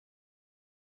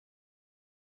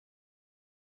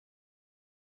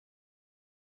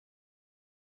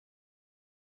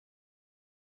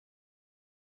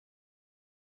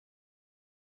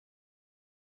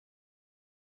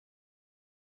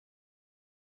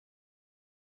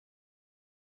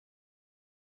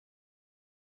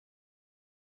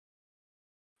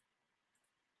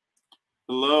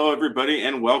Hello, everybody,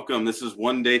 and welcome. This is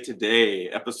One Day Today,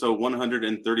 episode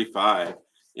 135.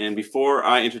 And before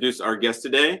I introduce our guest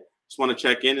today, just want to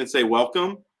check in and say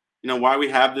welcome. Why we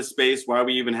have this space, why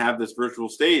we even have this virtual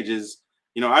stage is,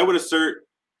 I would assert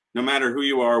no matter who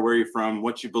you are, where you're from,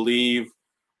 what you believe,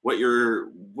 what your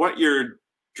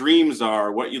dreams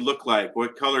are, what you look like,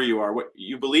 what color you are, what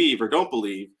you believe or don't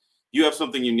believe, you have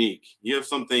something unique. You have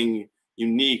something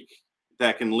unique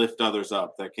that can lift others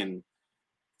up, that can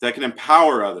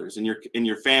empower others in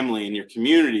your family, in your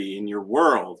community, in your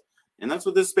world. And that's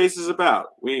what this space is about.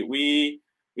 We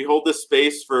hold this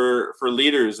space for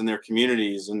leaders in their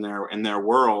communities, in their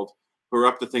world, who are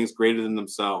up to things greater than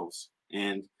themselves.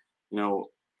 And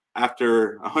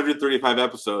after 135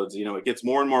 episodes, it gets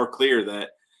more and more clear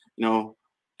that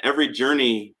every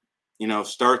journey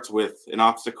starts with an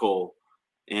obstacle.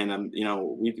 And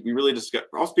we really discover.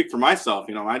 I'll speak for myself.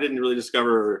 I didn't really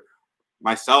discover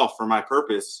myself or my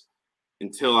purpose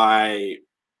until I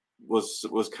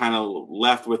was kind of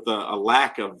left with a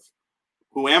lack of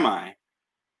who am I?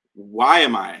 Why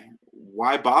am I?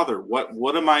 Why bother?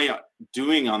 What am I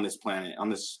doing on this planet,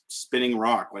 on this spinning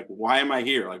rock? Like, why am I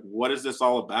here? Like, what is this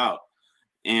all about?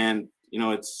 And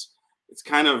it's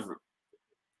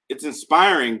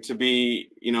inspiring to be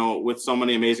with so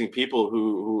many amazing people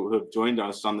who have joined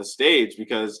us on the stage,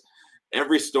 because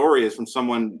every story is from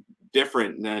someone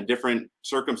different, different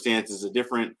circumstances, a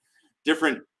different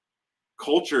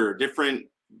culture, different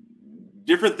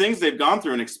things they've gone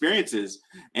through and experiences.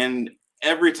 And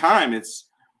every time, it's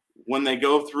when they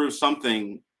go through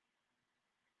something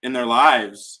in their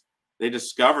lives, they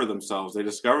discover themselves, they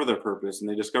discover their purpose, and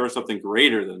they discover something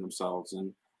greater than themselves.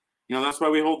 And that's why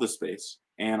we hold this space.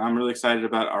 And I'm really excited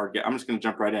about I'm just going to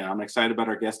jump right in. I'm excited about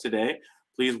our guest today.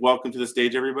 Please welcome to the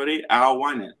stage, everybody, Al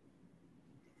Wynant.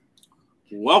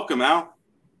 Welcome, Al.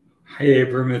 Hey,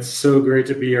 Abram. It's so great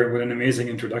to be here. What an amazing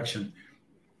introduction.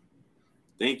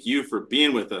 Thank you for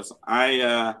being with us.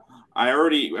 We've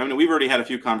already had a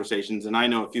few conversations, and I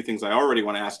know a few things I already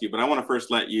want to ask you, but I want to first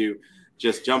let you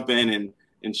just jump in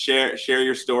and share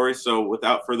your story. So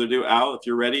without further ado, Al, if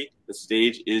you're ready, the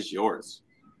stage is yours.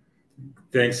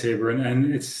 Thanks, Abram.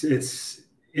 And it's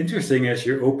interesting as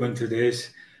you open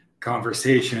today's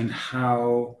conversation,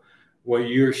 how what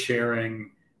you're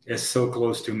sharing is so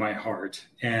close to my heart.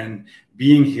 And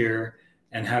being here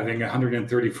and having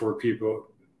 134 people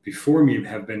before me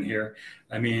have been here,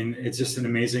 I mean, it's just an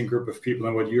amazing group of people,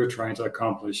 and what you're trying to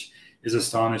accomplish is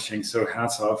astonishing. So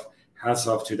hats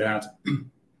off to that.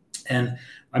 And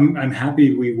I'm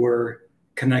happy we were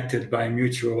connected by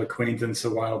mutual acquaintance a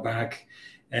while back.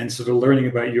 And sort of learning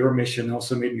about your mission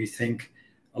also made me think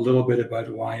a little bit about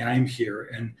why I'm here.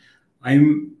 And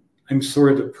I'm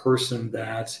sort of the person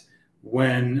that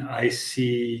when I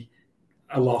see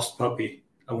a lost puppy,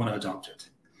 I want to adopt it.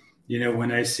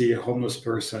 When I see a homeless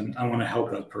person, I want to help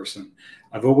that person.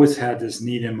 I've always had this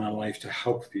need in my life to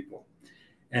help people.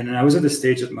 And I was at a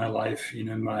stage of my life,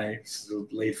 in my sort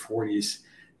of late 40s,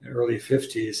 early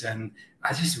 50s, and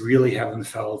I just really haven't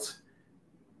felt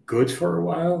good for a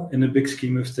while in the big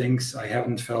scheme of things. I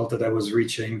haven't felt that I was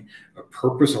reaching a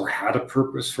purpose or had a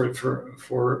purpose for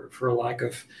a lack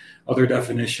of other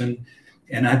definition.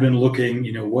 And I've been looking,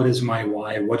 what is my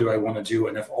why? What do I want to do?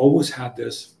 And I've always had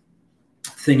this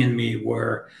thing in me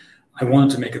where I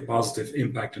wanted to make a positive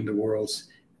impact in the world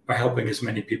by helping as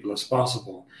many people as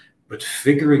possible. But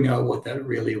figuring out what that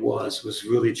really was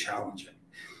really challenging.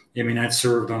 I mean, I'd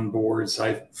served on boards,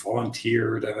 I've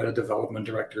volunteered, I've had a development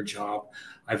director job.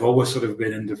 I've always sort of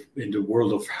been in the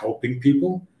world of helping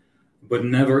people, but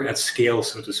never at scale,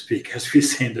 so to speak, as we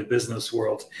say in the business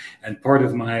world. And part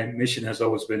of my mission has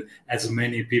always been as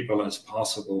many people as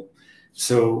possible.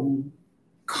 So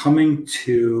coming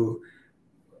to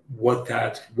what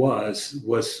that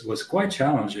was quite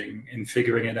challenging in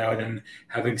figuring it out, and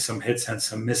having some hits and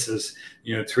some misses,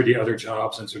 through the other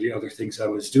jobs and through the other things I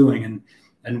was doing.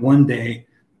 And one day,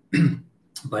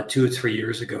 about 2 or 3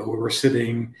 years ago, we were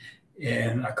sitting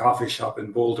in a coffee shop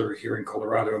in Boulder here in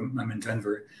Colorado. I'm in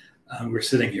Denver. We're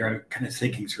sitting here and kind of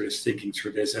thinking through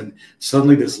this, and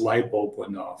suddenly this light bulb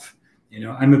went off.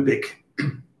 I'm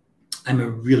a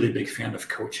really big fan of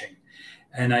coaching,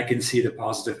 and I can see the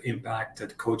positive impact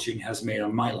that coaching has made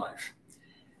on my life.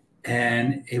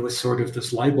 And it was sort of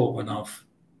this light bulb went off,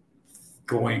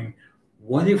 going,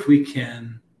 what if we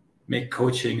can make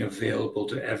coaching available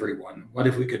to everyone? What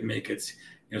if we could make it,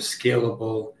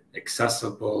 scalable,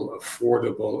 accessible,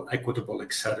 affordable, equitable,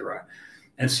 etc.?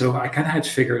 And so I kind of had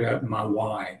figured out my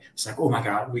why. It's like, oh my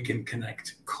God, we can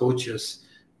connect coaches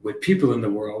with people in the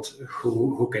world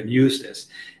who can use this.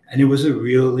 And it was a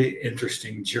really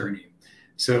interesting journey.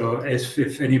 So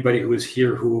if anybody who is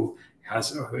here who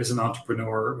is an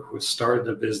entrepreneur who started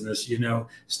a business,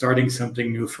 starting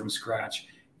something new from scratch,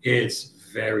 it's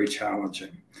very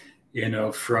challenging.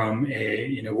 From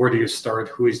where do you start?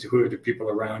 Who are the people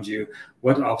around you?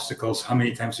 What obstacles? How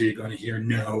many times are you going to hear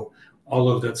no? All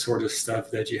of that sort of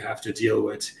stuff that you have to deal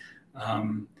with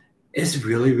is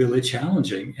really, really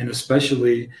challenging. And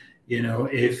especially,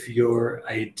 if your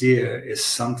idea is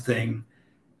something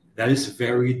that is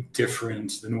very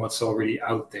different than what's already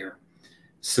out there.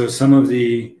 So some of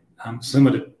the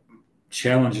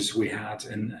challenges we had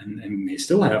and may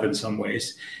still have in some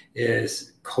ways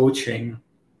is coaching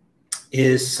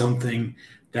is something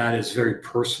that is very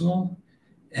personal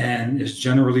and is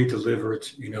generally delivered,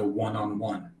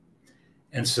 one-on-one.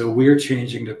 And so we're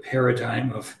changing the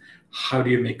paradigm of how do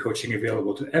you make coaching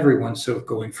available to everyone? So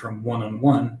going from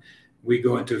one-on-one, we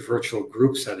go into virtual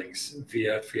group settings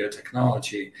via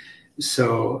technology.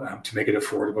 So to make it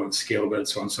affordable and scalable and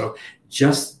so on. So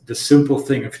just the simple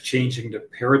thing of changing the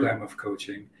paradigm of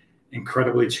coaching,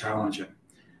 incredibly challenging.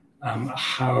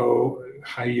 How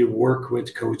you work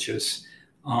with coaches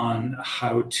on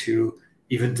how to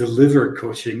even deliver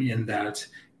coaching in that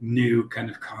new kind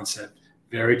of concept,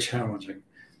 very challenging.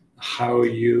 How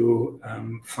you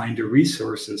find the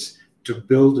resources to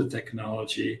build the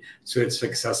technology so it's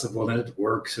accessible and it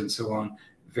works and so on,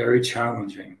 very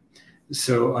challenging.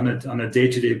 So on a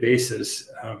day-to-day basis,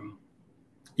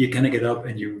 you kind of get up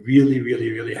and you really,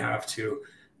 really, really have to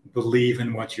believe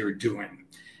in what you're doing.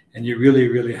 And you really,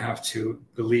 really have to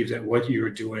believe that what you're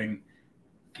doing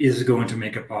is going to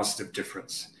make a positive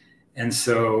difference. And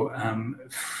so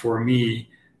for me,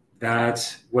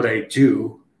 that what I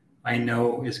do, I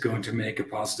know is going to make a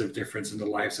positive difference in the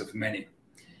lives of many.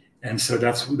 And so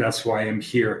that's why I'm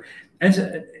here.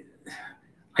 And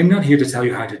I'm not here to tell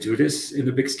you how to do this in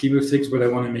the big scheme of things, but I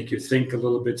want to make you think a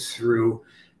little bit through,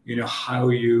 how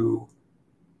you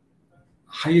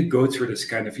go through this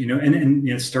kind of,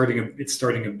 and starting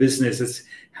a business, it's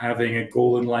having a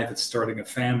goal in life, it's starting a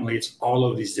family, it's all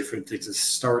of these different things, it's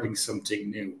starting something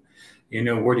new.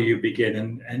 Where do you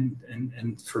begin?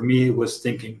 And for me, it was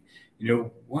thinking,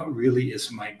 what really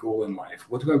is my goal in life?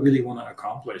 What do I really want to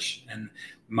accomplish? And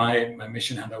my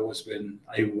mission had always been,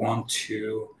 I want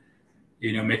to,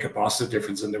 make a positive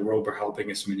difference in the world by helping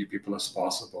as many people as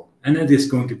possible. And that is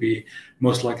going to be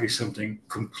most likely something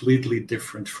completely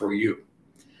different for you.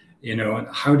 And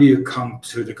how do you come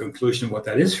to the conclusion of what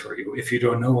that is for you if you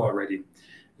don't know already?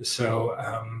 So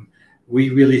we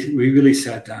really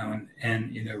sat down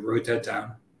and wrote that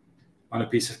down on a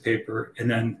piece of paper, and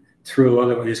then through a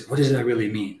lot of ideas, what does that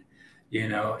really mean?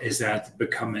 Is that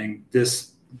becoming this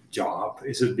job?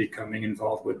 Is it becoming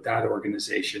involved with that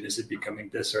organization? Is it becoming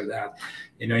this or that?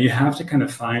 You have to kind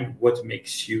of find what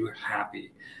makes you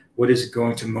happy, what is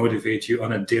going to motivate you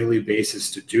on a daily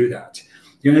basis to do that.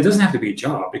 It doesn't have to be a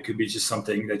job. It could be just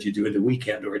something that you do in the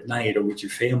weekend or at night or with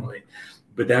your family.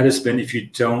 But that has been, if you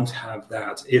don't have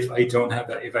that, if I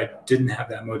didn't have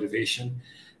that motivation,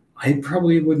 I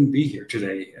probably wouldn't be here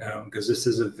today, because this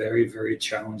is a very, very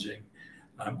challenging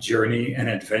journey and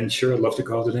adventure. I love to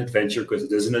call it an adventure because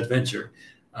it is an adventure.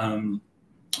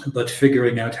 But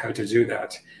figuring out how to do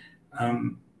that.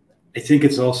 I think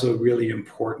it's also really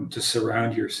important to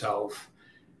surround yourself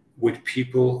with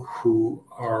people who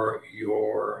are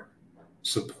your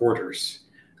supporters.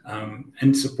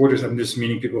 And supporters, I'm just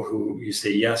meaning people who you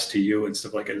say yes to you and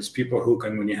stuff like that. It's people who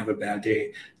can, when you have a bad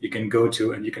day, you can go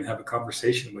to and you can have a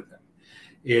conversation with them.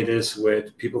 It is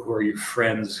with people who are your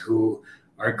friends who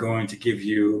are going to give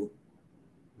you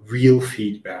real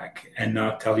feedback and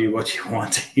not tell you what you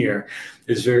want to hear.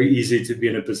 It's very easy to be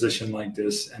in a position like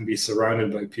this and be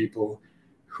surrounded by people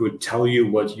who tell you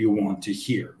what you want to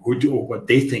hear, or what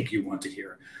they think you want to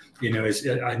hear.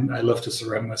 I love to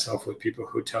surround myself with people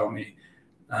who tell me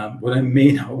what I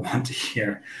may not want to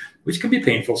hear, which can be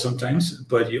painful sometimes,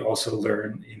 but you also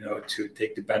learn, to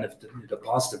take the benefit, the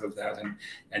positive of that,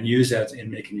 and use that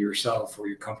in making yourself or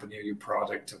your company or your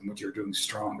product and what you're doing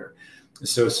stronger.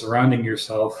 So surrounding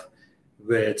yourself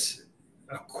with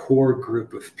a core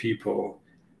group of people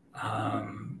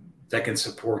that can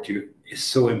support you is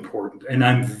so important. And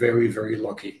I'm very, very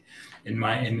lucky in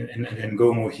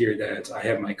Gomo here that I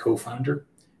have my co-founder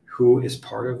who is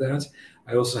part of that.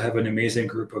 I also have an amazing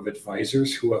group of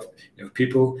advisors who have,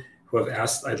 people who have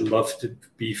asked, I'd love to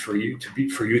be for you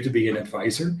to be an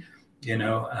advisor,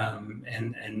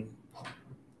 and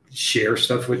share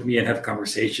stuff with me and have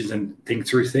conversations and think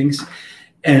through things.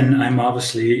 And I'm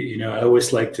obviously, I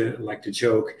always like to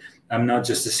joke, I'm not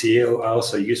just a CEO, I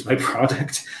also use my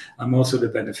product. I'm also the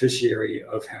beneficiary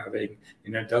of having,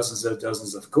 dozens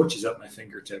of coaches at my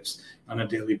fingertips on a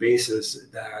daily basis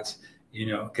that,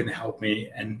 can help me.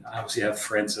 And I obviously have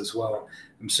friends as well.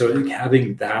 And so I think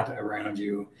having that around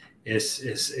you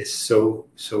is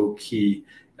so key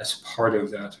as part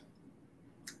of that.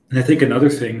 And I think another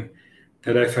thing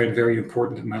that I find very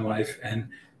important in my life, and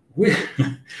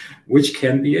which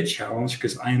can be a challenge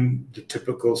because I'm the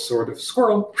typical sort of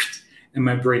squirrel and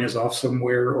my brain is off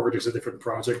somewhere, or there's a different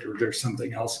project, or there's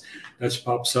something else that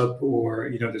pops up,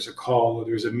 or there's a call, or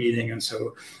there's a meeting, and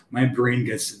so my brain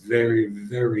gets very,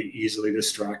 very easily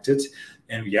distracted.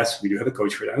 And yes, we do have a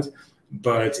coach for that,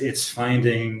 but it's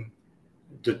finding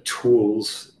the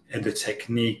tools and the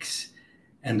techniques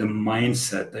and the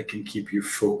mindset that can keep you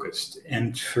focused.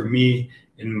 And for me,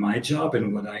 in my job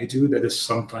and what I do, that is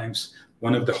sometimes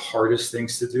one of the hardest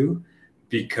things to do,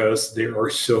 because there are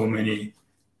so many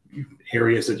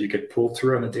areas that you get pulled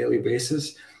through on a daily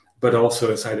basis. But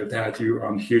also aside of that, you're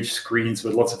on huge screens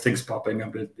with lots of things popping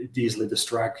up that easily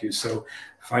distract you. So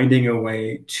finding a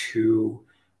way to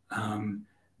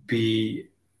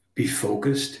be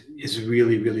focused is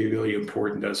really, really, really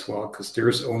important as well, because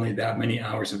there's only that many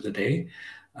hours of the day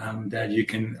that you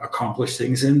can accomplish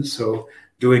things in. So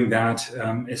doing that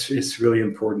is really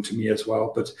important to me as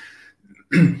well. But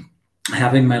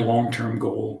having my long-term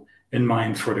goal in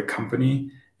mind for the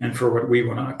company and for what we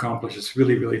want to accomplish is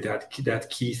really, really that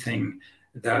key thing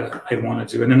that I want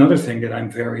to do. And another thing that I'm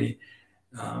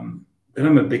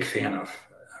a big fan of,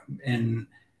 and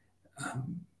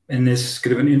this is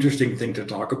kind of an interesting thing to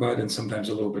talk about and sometimes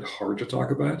a little bit hard to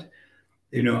talk about.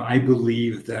 I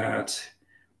believe that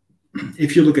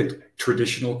if you look at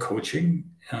traditional coaching,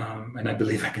 and I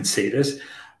believe I can say this,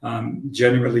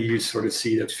 generally you sort of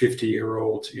see that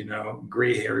 50-year-old,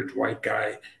 gray-haired white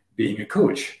guy being a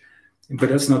coach. But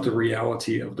that's not the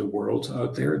reality of the world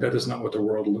out there. That is not what the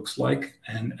world looks like.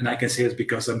 And I can say it's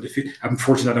because I'm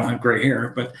fortunate I don't have gray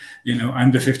hair, but I'm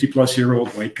the 50-plus-year-old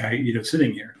white guy,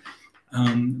 sitting here.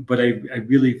 But I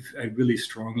really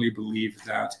strongly believe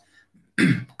that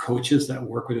coaches that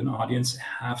work with an audience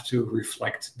have to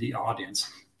reflect the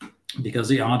audience, because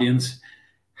the audience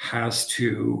has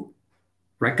to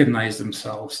recognize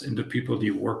themselves in the people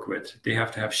they work with. They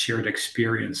have to have shared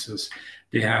experiences.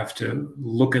 They have to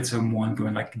look at someone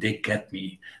going like, they get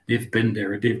me. They've been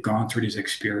there. They've gone through these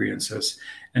experiences.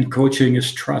 And coaching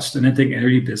is trust. And I think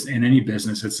in any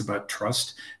business, it's about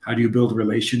trust. How do you build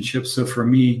relationships? So for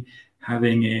me,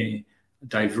 having a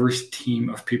diverse team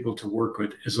of people to work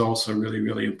with is also really,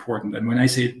 really important. And when I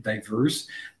say diverse,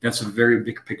 that's a very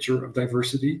big picture of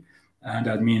diversity. And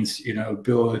that means,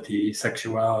 ability,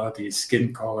 sexuality,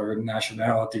 skin color,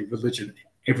 nationality, religion,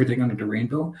 everything under the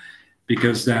rainbow,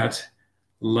 because that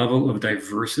level of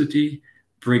diversity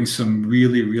brings some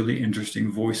really, really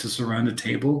interesting voices around the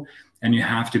table. And you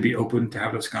have to be open to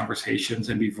have those conversations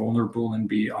and be vulnerable and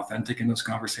be authentic in those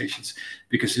conversations,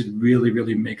 because it really,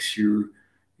 really makes your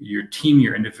team,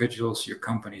 your individuals, your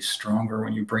company stronger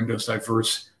when you bring those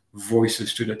diverse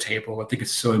voices to the table. I think it's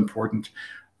so important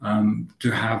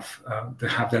to have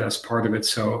that as part of it.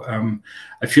 So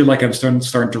I feel like I'm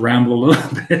starting to ramble a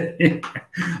little bit.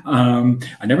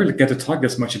 I never get to talk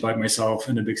this much about myself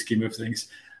in the big scheme of things,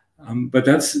 but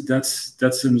that's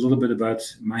a little bit about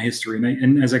my history.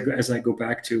 And as I go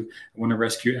back to, I want to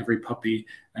rescue every puppy,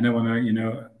 and I want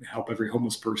to help every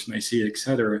homeless person I see,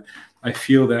 etc. I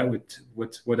feel that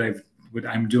with what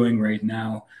I'm doing right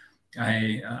now,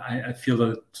 I feel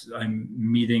that I'm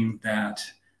meeting that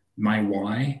my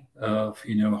why of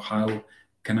how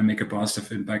can I make a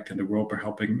positive impact in the world by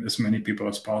helping as many people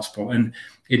as possible. And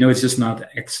it's just not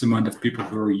X amount of people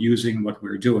who are using what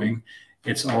we're doing.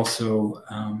 It's also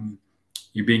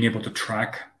you being able to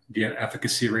track the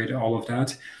efficacy rate, all of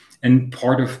that. And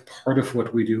part of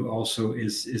what we do also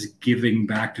is giving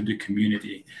back to the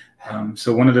community.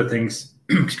 So one of the things,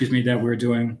 that we're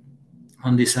doing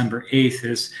on December 8th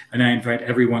is, and I invite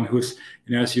everyone who's,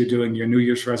 as you're doing your New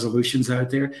Year's resolutions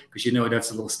out there, because that's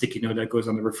a little sticky note that goes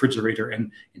on the refrigerator,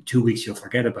 and in 2 weeks you'll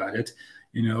forget about it.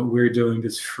 We're doing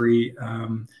this free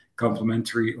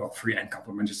complimentary, well, free and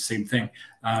complimentary, it's the same thing,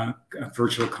 a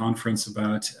virtual conference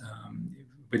about,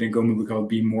 we call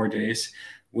Be More Days,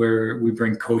 where we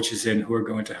bring coaches in who are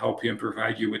going to help you and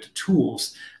provide you with the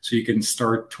tools so you can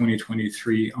start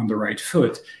 2023 on the right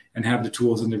foot and have the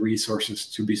tools and the resources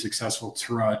to be successful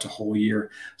throughout the whole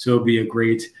year. So it'll be a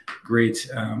great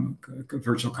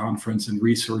virtual conference and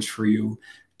resource for you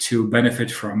to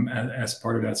benefit from as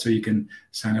part of that. So you can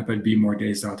sign up at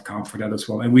bemoredays.com for that as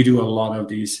well. And we do a lot of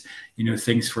these,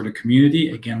 things for the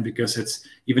community, again, because it's,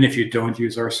 even if you don't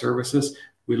use our services,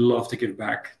 we love to give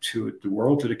back to the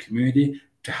world, to the community,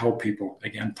 to help people.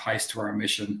 Again, ties to our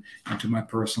mission and to my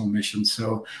personal mission.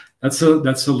 So that's a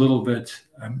little bit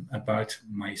about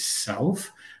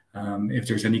myself. If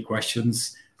there's any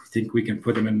questions, I think we can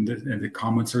put them in the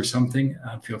comments or something.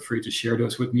 Feel free to share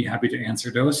those with me. Happy to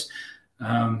answer those.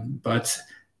 But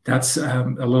that's a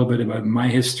little bit about my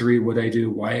history, what I do,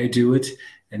 why I do it,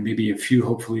 and maybe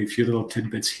hopefully a few little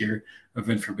tidbits here of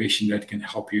information that can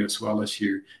help you as well as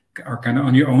you are kind of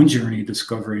on your own journey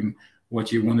discovering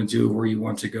what you want to do, where you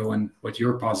want to go, and what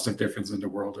your positive difference in the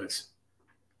world is.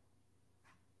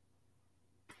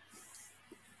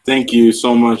 Thank you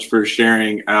so much for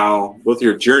sharing, Al, both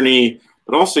your journey,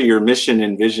 but also your mission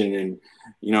and vision. And,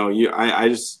 I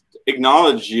just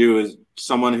acknowledge you as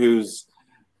someone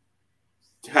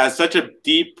has such a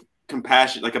deep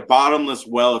compassion, like a bottomless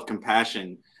well of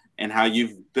compassion, and how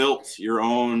you've built your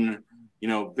own,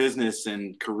 business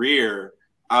and career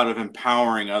out of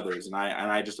empowering others. And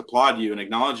I just applaud you and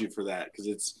acknowledge you for that, because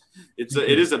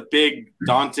it is a big,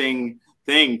 daunting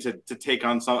thing to take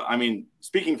on.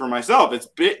 Speaking for myself, it's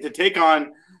big to take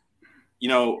on,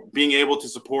 being able to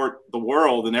support the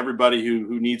world and everybody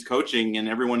who needs coaching, and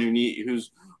everyone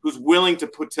who's willing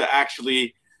to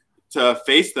actually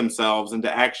face themselves and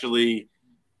to actually,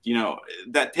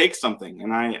 that takes something.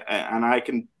 And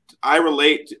I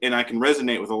relate and I can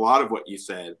resonate with a lot of what you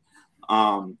said.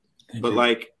 But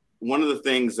like, one of the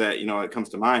things that, it comes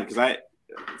to mind, because I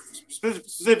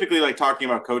specifically like talking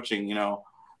about coaching,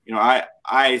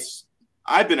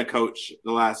 I've been a coach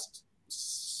the last,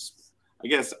 I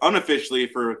guess, unofficially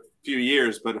for a few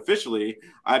years, but officially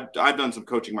I've done some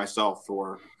coaching myself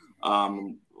for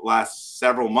last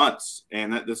several months.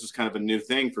 And this is kind of a new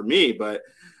thing for me. But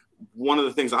one of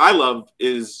the things I love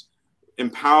is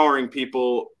empowering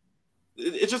people.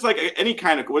 It's just like any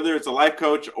kind of, whether it's a life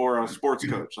coach or a sports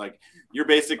coach, like you're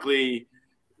basically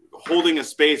holding a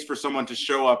space for someone to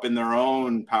show up in their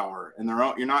own power and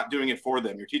you're not doing it for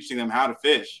them. You're teaching them how to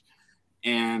fish.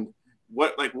 And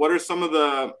what are some of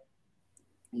the,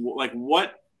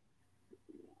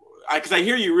 because I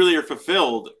hear you really are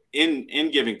fulfilled in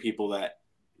giving people that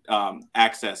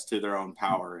access to their own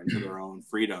power and to their own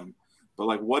freedom.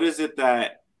 But what is it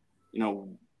that,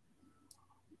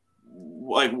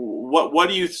 what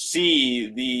do you see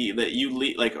that you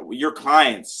lead, your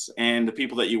clients and the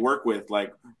people that you work with,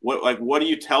 what do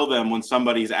you tell them when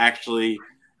somebody's actually,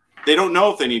 they don't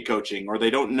know if they need coaching, or they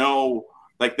don't know,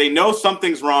 they know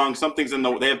something's wrong,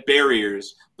 they have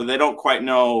barriers, but they don't quite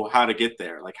know how to get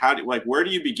there. Where do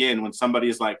you begin when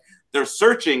somebody's they're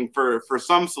searching for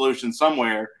some solution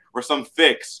somewhere or some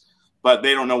fix, but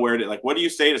they don't know where to, what do you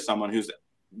say to someone who's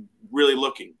really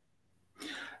looking?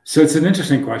 So it's an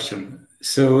interesting question.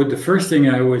 So the first thing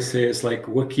I always say is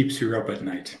what keeps you up at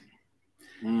night?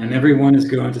 And everyone is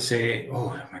going to say,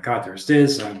 oh my God, there's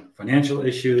this, financial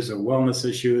issues or wellness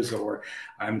issues, or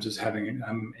I'm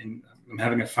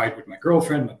having a fight with my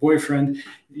girlfriend, my boyfriend,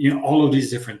 all of these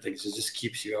different things. It just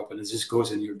keeps you up and it just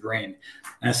goes in your brain.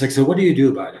 And it's so what do you do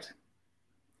about it?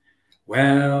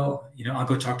 Well, I'll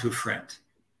go talk to a friend.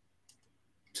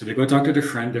 So they go talk to their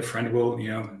friend. Their friend will,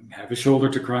 have a shoulder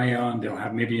to cry on. They'll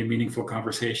have maybe a meaningful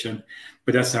conversation,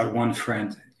 but that's that one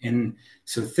friend. And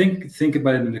so think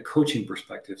about it in the coaching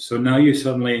perspective. So now you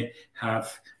suddenly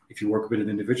have, if you work with an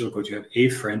individual coach, you have a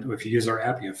friend, or if you use our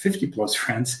app, you have 50 plus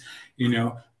friends,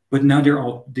 but now they're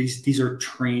all, these are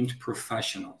trained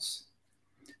professionals.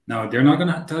 Now they're not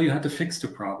going to tell you how to fix the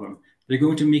problem. They're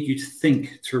going to make you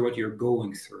think through what you're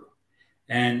going through.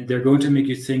 And they're going to make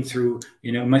you think through,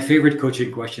 my favorite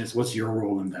coaching question is, what's your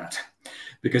role in that?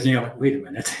 Because you're wait a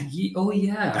minute. Oh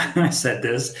yeah, I said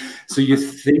this. So you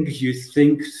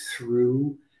think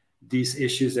through these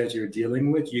issues that you're dealing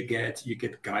with. You get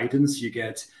guidance. You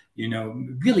get,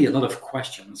 really a lot of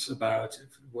questions about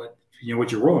what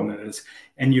your role in it is.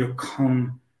 And you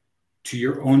come to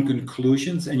your own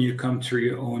conclusions, and you come to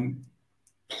your own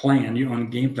plan, your own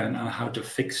game plan on how to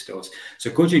fix those.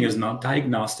 So coaching is not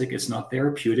diagnostic. It's not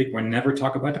therapeutic. We never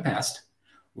talk about the past.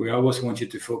 We always want you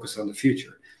to focus on the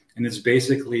future. And it's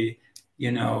basically,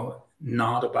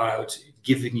 not about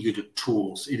giving you the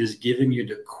tools. It is giving you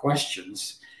the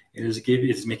questions.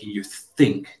 It's making you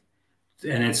think.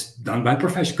 And it's done by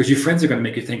professionals, because your friends are going to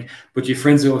make you think, but your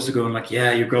friends are also going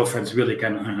yeah, your girlfriend's really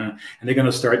kind of, and they're going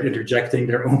to start interjecting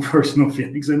their own personal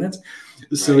feelings in it.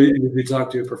 Right. So if you talk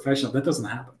to a professional, that doesn't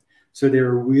happen. So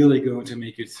they're really going to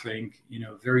make you think,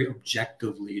 very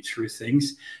objectively through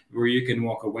things, where you can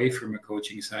walk away from a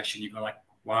coaching session. You go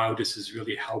wow, this is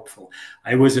really helpful.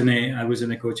 I was in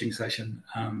a coaching session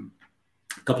a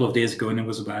couple of days ago, and it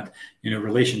was about,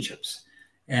 relationships.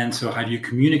 And so how do you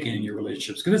communicate in your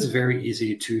relationships? Because it's very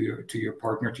easy to your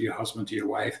partner, to your husband, to your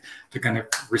wife, to kind of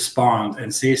respond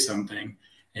and say something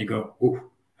and you go, oh,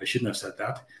 I shouldn't have said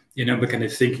that, but kind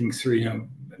of thinking through,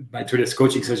 my this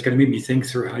coaching session kind of made me think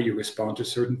through how you respond to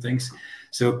certain things.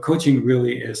 So coaching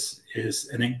really is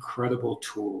an incredible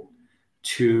tool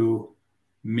to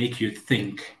make you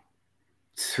think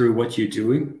through what you're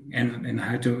doing and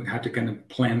how to kind of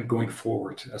plan going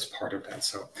forward as part of that.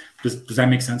 So does that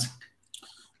make sense?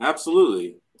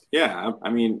 Absolutely. Yeah. I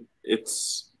mean,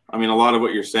 a lot of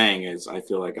what you're saying is, I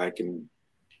feel like I can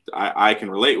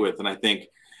relate with, and I think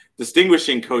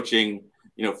distinguishing coaching,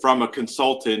 from a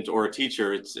consultant or a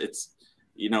teacher, it's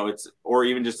or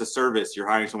even just a service, you're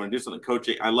hiring someone to do something.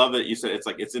 Coaching, I love that you said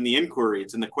it's in the inquiry,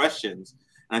 it's in the questions.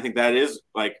 And I think that is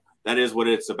what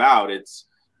it's about. It's,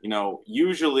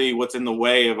 usually what's in the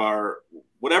way of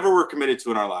whatever we're committed to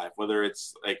in our life, whether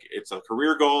it's a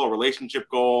career goal, a relationship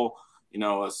goal,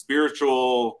 a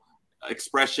spiritual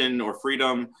expression or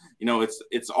freedom,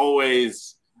 it's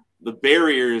always, the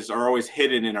barriers are always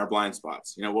hidden in our blind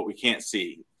spots, what we can't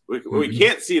see. We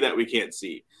can't see that we can't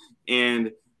see.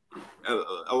 And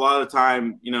a lot of the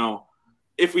time,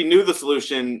 if we knew the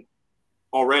solution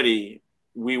already,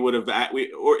 we would have,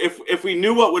 or if we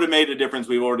knew what would have made a difference,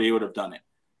 we already would have done it.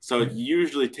 So it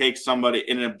usually takes somebody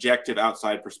in an objective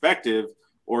outside perspective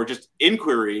or just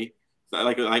inquiry.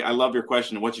 Like I love your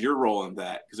question. What's your role in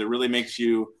that? Because it really makes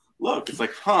you look. It's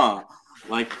like,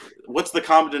 like what's the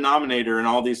common denominator in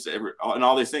all these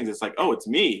things? It's like, oh, it's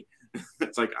me.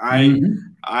 It's like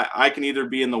I can either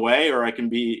be in the way, or I can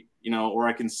be, or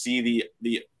I can see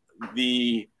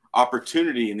the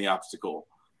opportunity in the obstacle.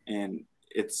 And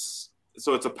it's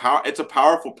a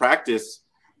powerful practice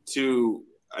to.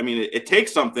 I mean, it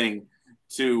takes something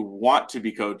to want to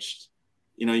be coached.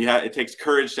 It takes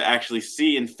courage to actually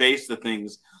see and face the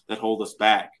things that hold us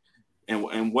back.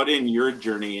 And what in your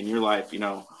journey, in your life,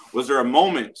 was there a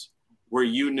moment where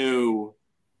you knew,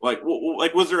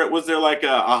 was there like a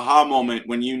aha moment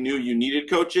when you knew you needed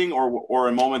coaching, or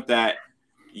a moment that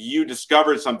you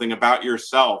discovered something about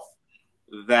yourself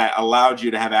that allowed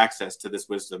you to have access to this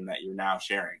wisdom that you're now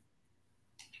sharing?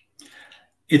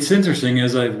 It's interesting,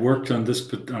 as I've worked on this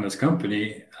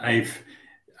company, I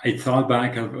thought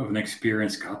back of an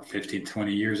experience, 15,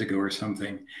 20 years ago or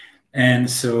something. And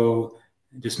so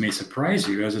this may surprise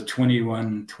you. As a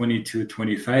 21, 22,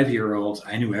 25-year-old,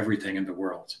 I knew everything in the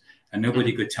world, and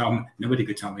nobody could tell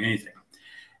me anything.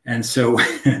 And so,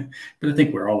 but I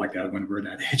think we're all like that when we're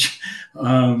that age.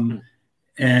 And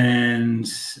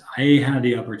I had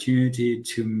the opportunity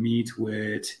to meet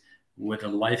with a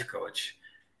life coach,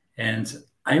 and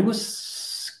I was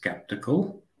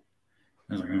skeptical.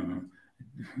 I was like, oh,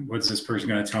 what's this person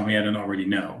going to tell me I don't already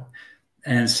know?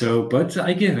 And so, but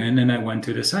I gave in and I went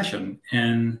to the session.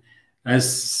 And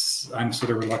as I'm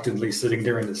sort of reluctantly sitting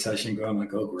there in the session going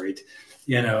like, oh, great.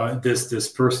 This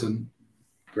person,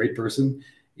 great person,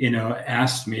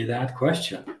 asked me that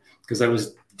question because I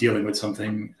was dealing with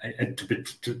something.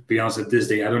 To be honest, at this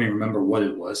day, I don't even remember what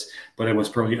it was, but I was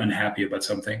probably unhappy about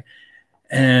something.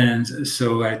 And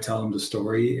so I tell him the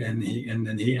story, and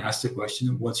then he asked the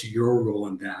question, what's your role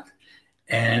in that?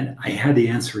 And I had the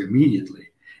answer immediately.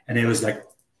 And it was like,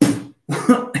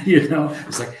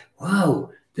 it's like, wow,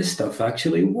 this stuff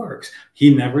actually works.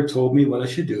 He never told me what I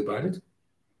should do about it.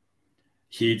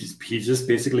 He just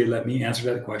basically let me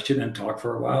answer that question and talk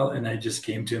for a while. And I just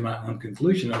came to my own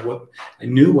conclusion of what I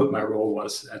knew what my role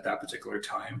was at that particular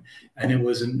time. And it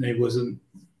wasn't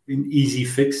an easy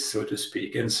fix, so to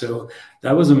speak. And so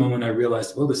that was a moment I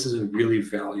realized, well, this is a really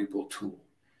valuable tool.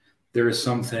 This is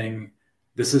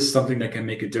something that can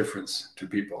make a difference to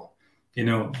people,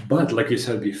 but like you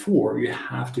said before, you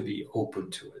have to be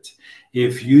open to it.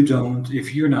 If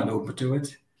you're not open to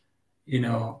it,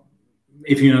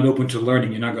 if you're not open to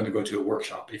learning, you're not going to go to a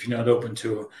workshop. If you're not open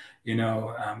to,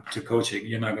 to coaching,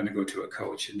 you're not going to go to a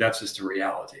coach. And that's just the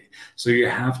reality. So you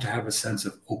have to have a sense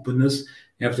of openness.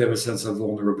 You have to have a sense of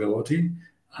vulnerability.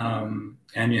 And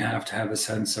you have to have a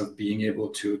sense of being able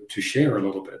to share a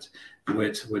little bit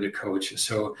with a coach.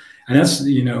 So, and that's,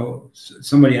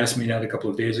 somebody asked me that a couple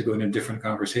of days ago in a different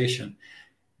conversation,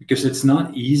 because it's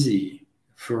not easy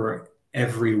for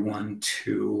everyone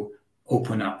to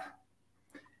open up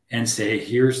and say,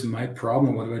 here's my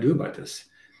problem. What do I do about this?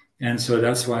 And so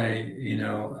that's why,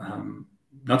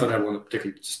 not that I want to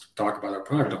particularly just talk about our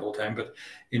product the whole time, but,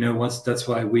 that's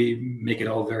why we make it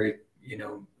all very,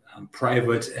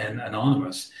 private and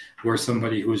anonymous, where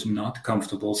somebody who's not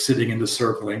comfortable sitting in the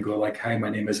circle and go like, hi, my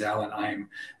name is Alan, I'm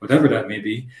whatever that may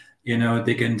be,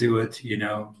 they can do it,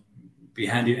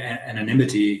 behind the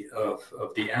anonymity of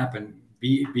the app and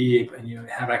be and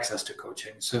have access to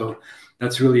coaching. So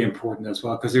that's really important as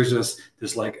well, because there's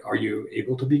this like, are you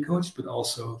able to be coached, but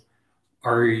also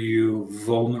are you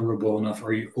vulnerable enough?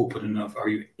 Are you open enough? Are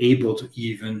you able to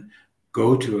even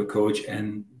go to a coach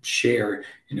and share?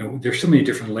 There's so many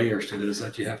different layers to this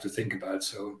that you have to think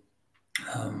about.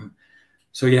 Um,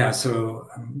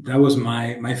 that was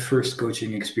my first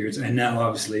coaching experience, and now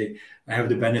obviously I have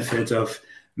the benefit of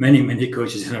many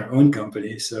coaches in our own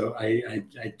company. So I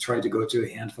try to go to a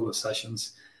handful of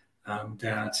sessions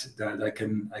that I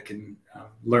can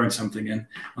learn something in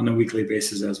on a weekly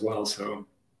basis as well. So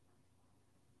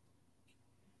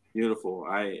beautiful.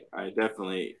 I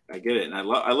definitely I get it, and I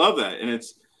love that, and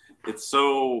it's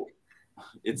so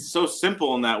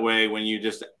simple in that way when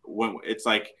it's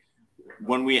like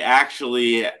when we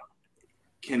actually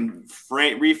can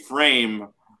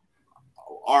reframe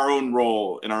our own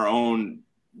role in our own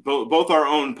both our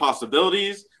own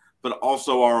possibilities, but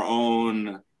also our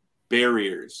own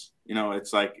barriers.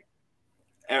 It's like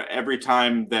every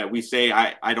time that we say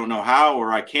I don't know how,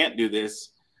 or I can't do this,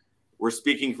 we're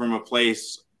speaking from a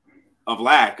place of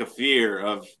lack, of fear,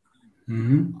 of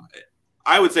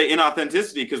I would say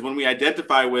inauthenticity, because when we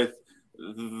identify with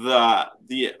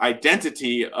the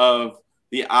identity of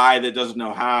the I that doesn't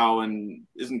know how and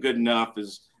isn't good enough,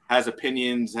 has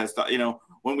opinions,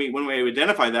 when we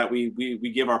identify that,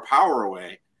 we give our power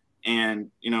away.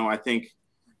 And I think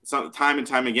time and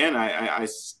time again,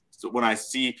 when I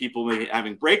see people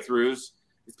having breakthroughs,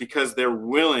 it's because they're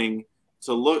willing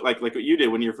to look like what you did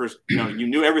when you're first. You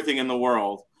knew everything in the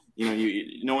world.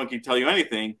 No one can tell you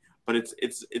anything, but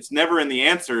it's never in the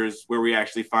answers where we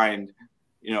actually find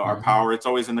our power. It's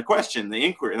always in the question, the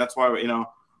inquiry. And that's why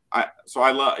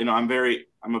I love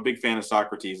I'm a big fan of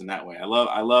Socrates in that way. I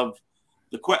love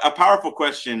a powerful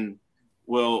question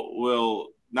will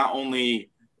not only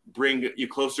bring you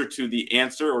closer to the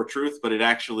answer or truth, but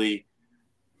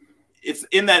it's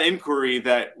in that inquiry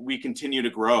that we continue to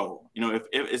grow.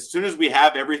 If as soon as we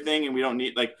have everything and we don't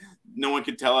need, no one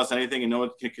can tell us anything and no one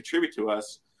can contribute to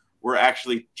us, we're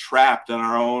actually trapped on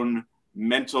our own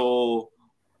mental,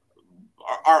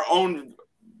 our own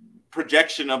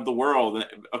projection of the world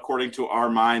according to our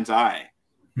mind's eye.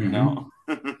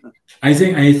 I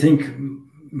think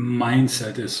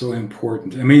mindset is so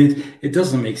important. I mean, it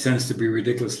doesn't make sense to be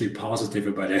ridiculously positive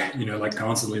about it, like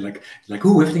constantly like,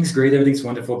 oh, everything's great, everything's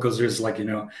wonderful, because there's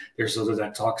there's sort of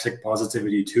that toxic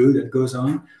positivity too that goes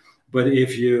on. But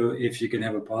if you can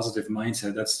have a positive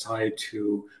mindset that's tied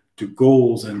to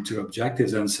goals and to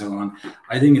objectives and so on,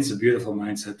 I think it's a beautiful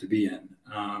mindset to be in,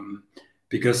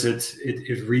 because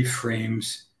it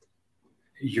reframes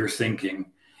your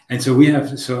thinking. And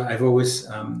so I've always,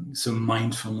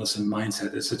 mindfulness and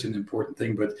mindset is such an important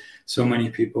thing, but so many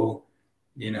people,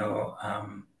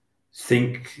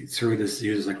 think through this,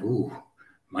 you're just like, ooh,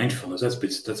 mindfulness, that's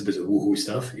a bit of woohoo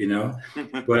stuff,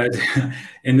 but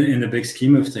in the big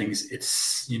scheme of things,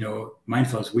 it's,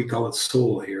 mindfulness, we call it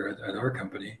soul here at our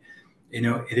company.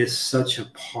 It is such a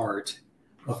part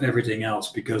of everything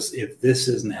else, because if this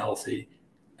isn't healthy,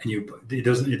 and your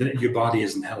body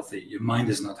isn't healthy, your mind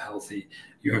is not healthy,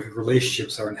 your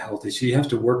relationships aren't healthy. So you have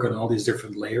to work on all these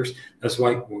different layers. That's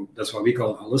why we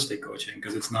call it holistic coaching,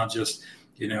 because it's not just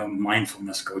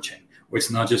mindfulness coaching, or it's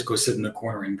not just go sit in the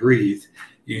corner and breathe.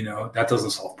 That doesn't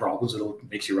solve problems. It'll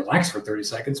make you relax for 30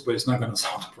 seconds, but it's not going to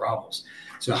solve the problems.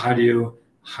 So how do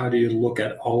you look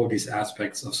at all of these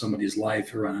aspects of somebody's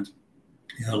life around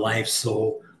life,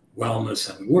 soul,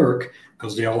 wellness, and work,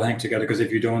 because they all hang together? Because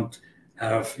if you don't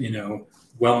have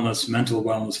wellness, mental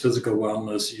wellness, physical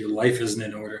wellness, your life isn't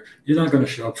in order, you're not going to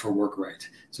show up for work right.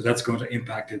 So that's going to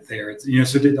impact it there.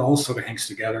 So it all sort of hangs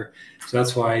together. So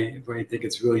that's why I think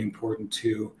it's really important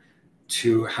to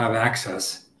have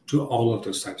access to all of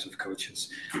those types of coaches,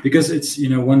 because it's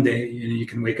one day you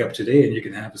can wake up today and you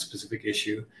can have a specific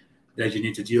issue that you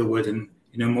need to deal with, and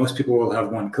most people will have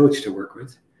one coach to work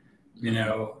with.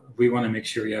 We want to make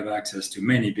sure you have access to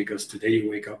many, because today you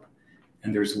wake up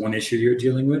and there's one issue you're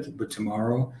dealing with, but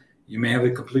tomorrow you may have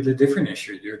a completely different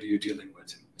issue you're dealing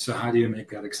with. So how do you make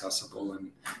that accessible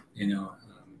and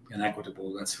and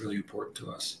equitable? That's really important to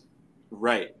us.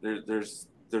 Right. There's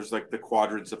like the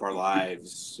quadrants of our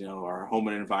lives, our home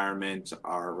and environment,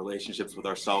 our relationships with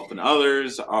ourselves and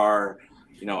others, our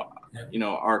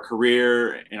our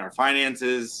career and our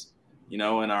finances,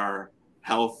 and our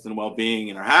health and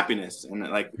well-being and our happiness. And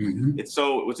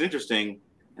what's interesting,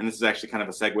 and this is actually kind of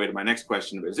a segue to my next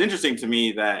question, but it's interesting to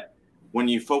me that when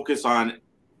you focus on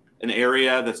an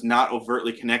area that's not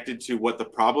overtly connected to what the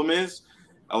problem is,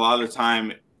 a lot of the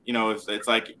time, it's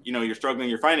like, you're struggling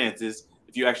your finances.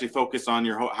 If you actually focus on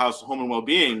your house, home, and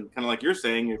well-being, kind of like you're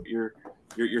saying, if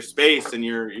your space and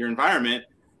your environment,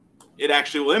 it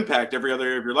actually will impact every other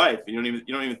area of your life. You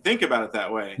don't even think about it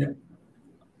that way.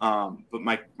 But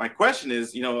my question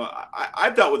is,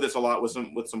 I've dealt with this a lot with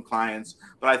some clients,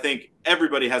 but I think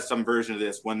everybody has some version of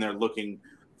this when they're looking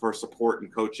for support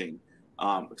and coaching.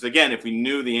 Because again, if we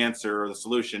knew the answer or the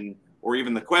solution or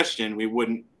even the question, we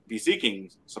wouldn't be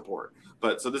seeking support.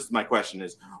 But so this is my question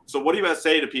is, so what do you guys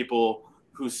say to people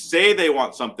who say they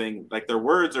want something, like their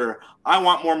words are, I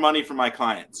want more money from my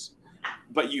clients,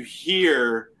 but you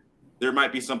hear there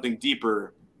might be something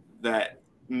deeper that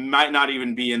might not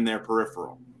even be in their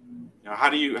peripheral.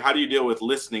 How do you deal with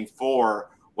listening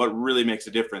for what really makes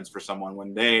a difference for someone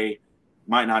when they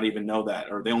might not even know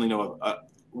that, or they only know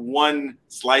one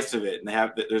slice of it,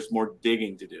 and there's more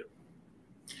digging to do?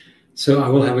 So I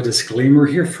will have a disclaimer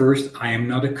here first. I am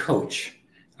not a coach.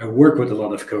 I work with a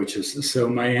lot of coaches, so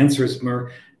my answer is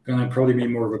going to probably be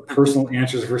more of a personal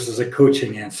answer versus a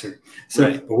coaching answer. So,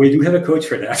 right. But we do have a coach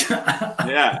for that.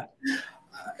 Yeah.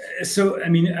 So, I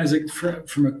mean,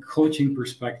 from a coaching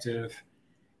perspective,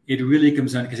 it really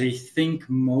comes down, because I think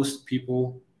most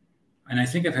people, and I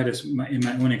think I've had this in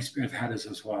my own experience, I've had this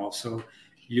as well. So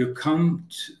you come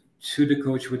to the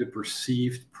coach with a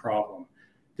perceived problem.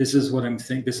 This is what I'm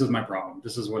thinking. This is my problem.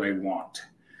 This is what I want,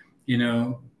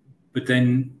 but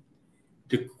then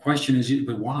the question is,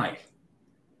 but why?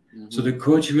 Mm-hmm. So the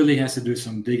coach really has to do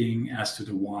some digging as to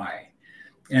the why.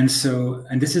 And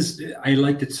this is, I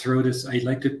like to throw this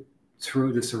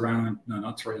around, no,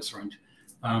 not throw this around,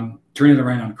 turn it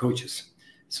around on coaches.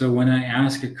 So when I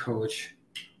ask a coach,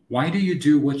 why do you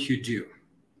do what you do?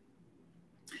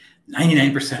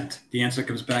 99%, the answer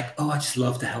comes back, oh, I just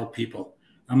love to help people.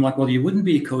 I'm like, well, you wouldn't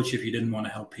be a coach if you didn't want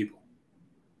to help people.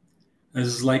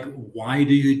 It's like, why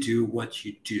do you do what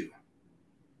you do?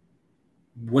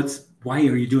 Why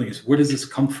are you doing this? Where does this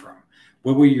come from?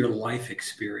 What were your life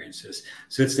experiences?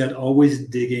 So it's that always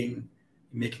digging,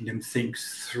 making them think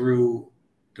through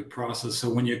the process. So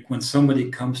when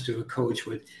somebody comes to a coach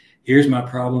with, here's my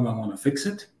problem, I want to fix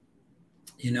it,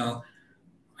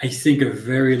 I think a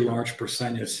very large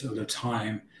percentage of the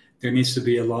time, there needs to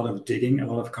be a lot of digging, a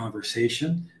lot of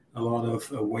conversation, a lot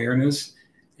of awareness,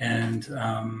 and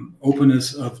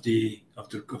openness of the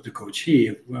coachee,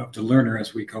 of the learner,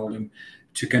 as we call them,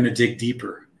 to kind of dig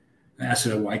deeper as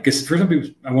to why. Because for some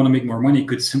people, I want to make more money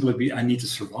could simply be, I need to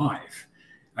survive.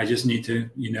 I just need to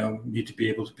be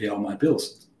able to pay all my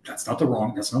bills. That's not a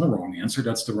wrong answer.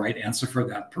 That's the right answer for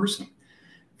that person.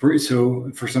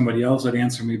 For somebody else, that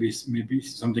answer may be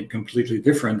something completely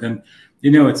different. And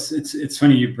it's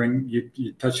funny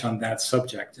you touch on that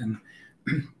subject. And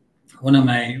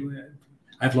I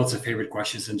have lots of favorite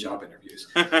questions in job interviews,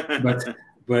 but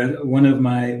one of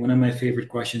my favorite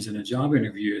questions in a job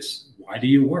interview is, why do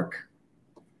you work?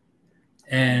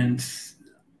 And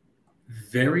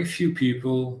very few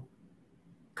people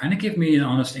kind of give me an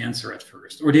honest answer at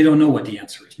first, or they don't know what the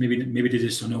answer is. Maybe they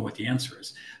just don't know what the answer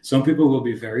is. Some people will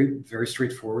be very, very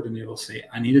straightforward, and they will say,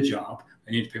 I need a job.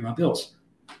 I need to pay my bills.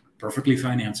 Perfectly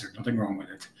fine answer. Nothing wrong with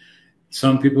it.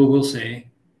 Some people will say,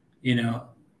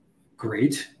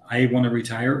 great, I want to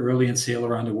retire early and sail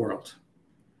around the world.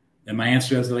 And my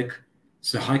answer is like,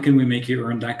 so how can we make you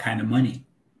earn that kind of money?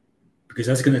 Because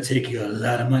that's going to take you a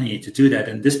lot of money to do that.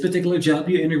 And this particular job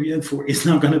you interviewed for is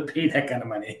not going to pay that kind of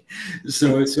money.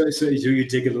 So you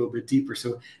dig a little bit deeper.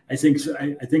 So I think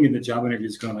in the job interview,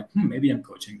 it's going like, maybe I'm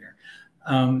coaching there.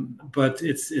 But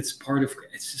it's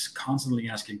just constantly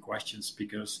asking questions,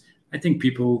 because I think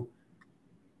people,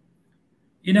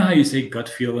 you know how you say gut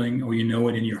feeling, or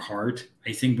it in your heart?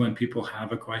 I think when people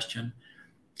have a question,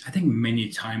 I think many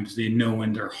times they know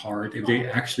in their heart, if they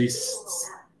actually,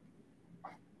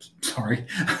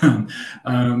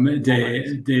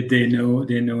 they know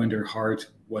in their heart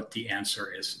what the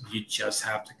answer is. You just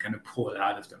have to kind of pull it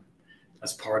out of them.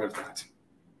 That's part of that.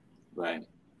 Right.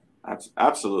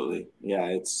 Absolutely. Yeah.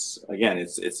 It's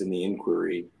in the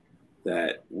inquiry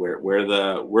that where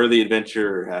the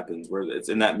adventure happens, where it's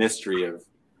in that mystery of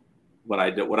what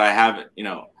I have,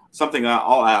 something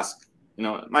I'll ask,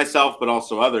 myself, but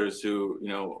also others who,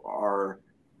 are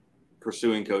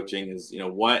pursuing coaching is,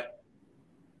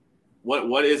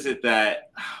 what is it that,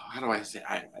 how do I say,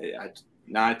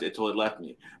 it totally left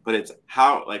me, but it's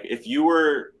how, like, if you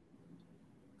were,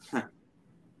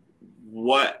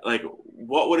 what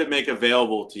would it make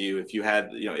available to you if you had,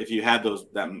 if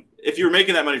you were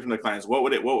making that money from the clients, what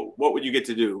would you get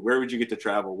to do? Where would you get to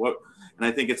travel? And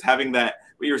I think it's having that,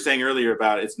 what you were saying earlier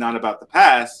about, it's not about the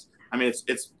past. I mean,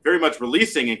 it's very much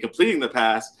releasing and completing the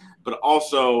past, but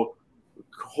also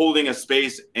holding a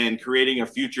space and creating a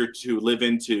future to live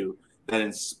into that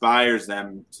inspires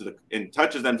them and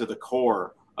touches them to the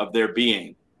core of their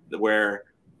being, where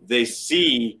they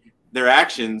see their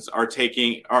actions are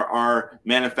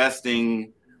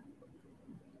manifesting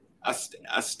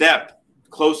a step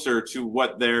closer to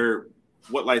what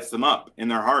lights them up in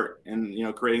their heart, and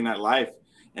creating that life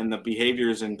and the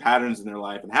behaviors and patterns in their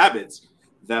life and habits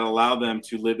that allow them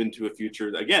to live into a future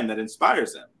again that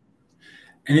inspires them.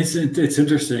 And it's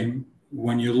interesting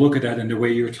when you look at that and the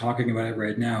way you're talking about it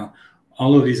right now.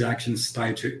 All of these actions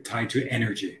tied to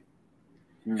energy.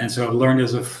 And so I've learned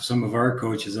as of some of our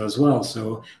coaches as well.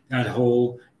 So that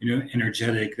whole,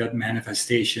 energetic, that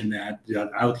manifestation, that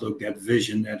outlook, that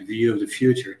vision, that view of the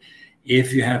future,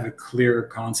 if you have a clear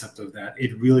concept of that,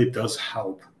 it really does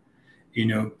help,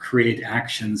 create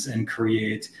actions and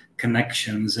create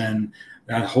connections. And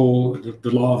that whole, the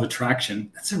law of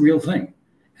attraction, that's a real thing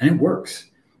and it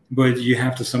works. But you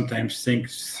have to sometimes think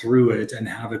through it and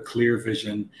have a clear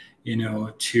vision,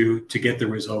 to get the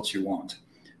results you want.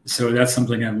 So that's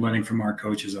something I'm learning from our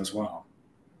coaches as well.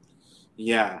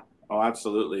 Yeah. Oh,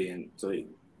 absolutely. And so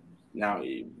now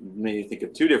you made me think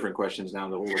of two different questions now.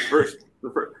 The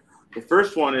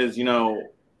first one is,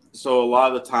 so a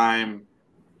lot of the time,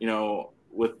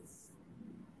 with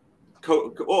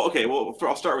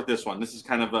I'll start with this one. This is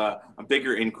kind of a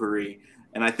bigger inquiry.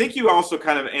 And I think you also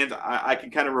kind of, and I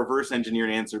can kind of reverse engineer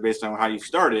an answer based on how you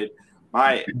started.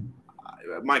 My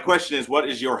question is, what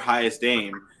is your highest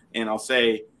aim? And I'll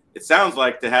say, it sounds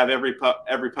like to have every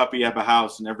puppy have a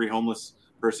house and every homeless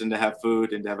person to have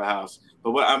food and to have a house.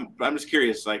 But I'm just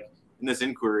curious, like in this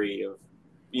inquiry of,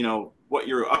 what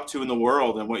you're up to in the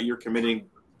world and what you're committing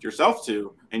yourself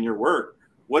to in your work,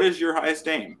 what is your highest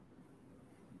aim?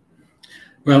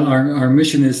 Well, our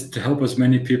mission is to help as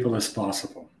many people as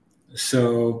possible.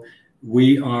 So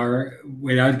we are,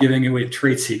 without giving away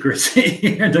trade secrets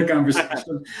in the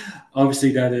conversation,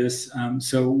 obviously that is,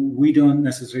 so we don't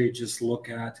necessarily just look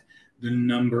at the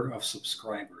number of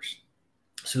subscribers.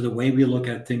 So the way we look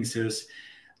at things is,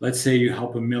 let's say you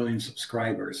help 1 million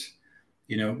subscribers,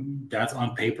 that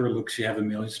on paper looks, you have 1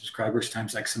 million subscribers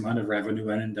times X amount of revenue,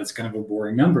 and that's kind of a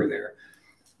boring number there.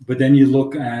 But then you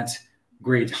look at,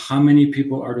 great, how many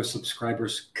people are the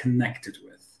subscribers connected with?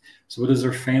 So what does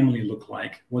their family look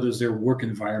like? What does their work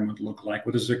environment look like?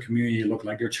 What does their community look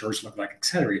like? Their church look like, et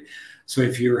cetera? So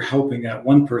if you're helping that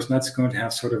one person, that's going to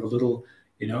have sort of a little,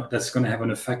 that's going to have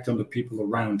an effect on the people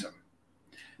around them.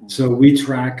 So we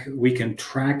can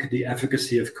track the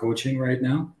efficacy of coaching right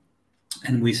now.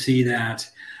 And we see that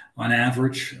on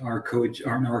average, our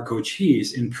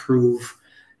coachees improve,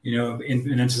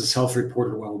 and it's a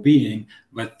self-reported well-being,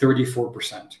 about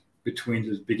 34%. Between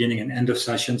the beginning and end of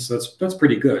sessions. So that's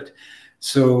pretty good.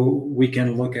 So we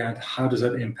can look at how does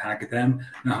that impact them?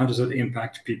 Now, how does that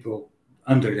impact people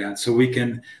under that? So we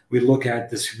look at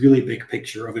this really big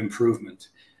picture of improvement.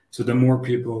 So the more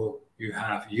people you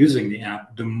have using the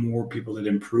app, the more people it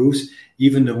improves,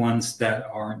 even the ones that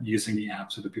aren't using the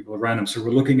app, so the people around them. So we're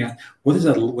looking at what is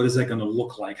that going to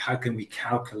look like? How can we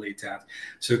calculate that?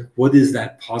 So what is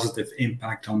that positive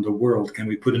impact on the world? Can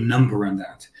we put a number on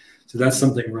that? So that's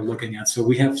something we're looking at. So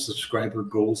we have subscriber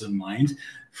goals in mind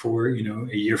for, a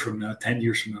year from now, 10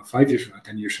 years from now, 5 years from now,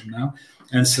 10 years from now,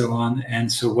 and so on.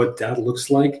 And so what that looks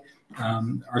like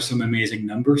are some amazing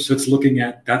numbers. So it's looking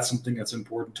at, that's something that's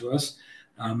important to us.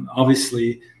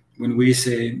 Obviously, when we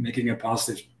say making a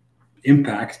positive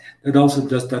impact, that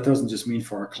doesn't just mean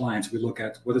for our clients. We look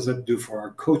at what does that do for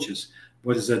our coaches?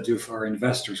 What does that do for our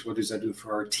investors? What does that do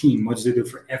for our team? What does it do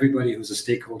for everybody who's a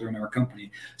stakeholder in our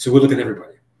company? So we look at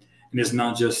everybody. And it's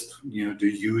not just, the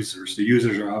users. The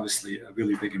users are obviously a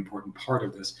really big, important part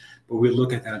of this, but we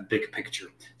look at that big picture.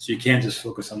 So you can't just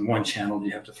focus on one channel.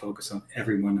 You have to focus on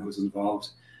everyone who's involved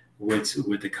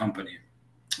with the company.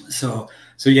 So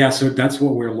that's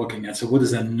what we're looking at. So what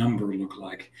does that number look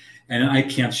like? And I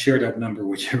can't share that number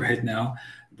with you right now,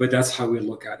 but that's how we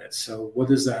look at it. So what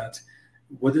is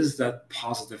that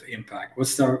positive impact?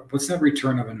 What's that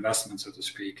return of investment, so to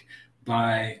speak,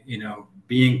 by,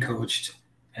 being coached?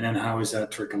 And then how is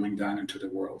that trickling down into the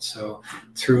world? So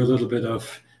through a little bit of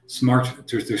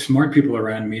through smart people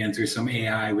around me and through some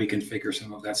AI, we can figure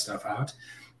some of that stuff out.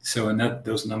 So, and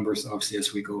those numbers, obviously,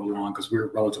 as we go along, because we're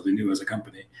relatively new as a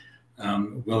company,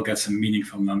 we'll get some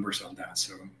meaningful numbers on that.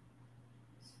 So,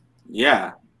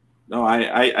 yeah, no,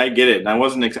 I get it. And I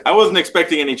wasn't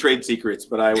expecting any trade secrets,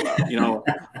 but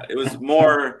it was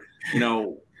more,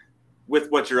 with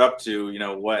what you're up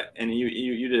to, what, and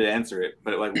you did answer it,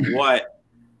 but like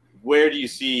where do you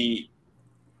see,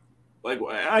 like,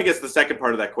 I guess the second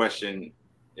part of that question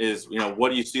is, what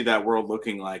do you see that world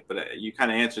looking like? But you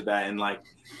kind of answered that, and like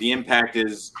the impact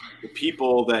is the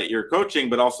people that you're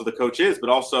coaching, but also the coaches, but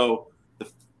also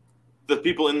the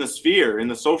people in the sphere, in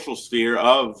the social sphere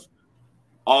of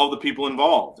all the people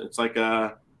involved. It's like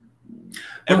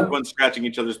everyone's scratching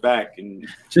each other's back. And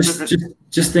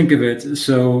just think of it.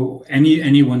 So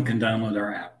anyone can download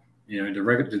our app. You know,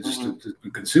 the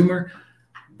consumer,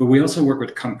 but we also work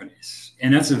with companies,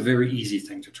 and that's a very easy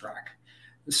thing to track.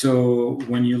 So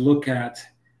when you look at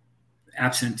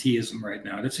absenteeism right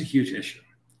now, that's a huge issue.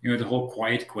 You know, the whole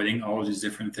quiet quitting, all of these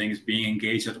different things, being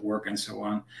engaged at work and so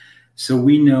on. So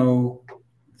we know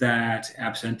that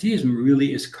absenteeism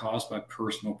really is caused by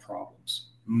personal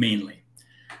problems, mainly.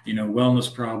 You know,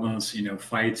 wellness problems, you know,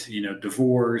 fights, you know,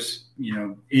 divorce, you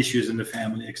know, issues in the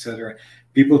family, etc.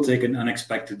 People take an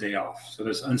unexpected day off. So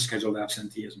there's unscheduled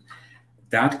absenteeism.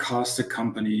 That costs the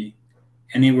company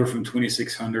anywhere from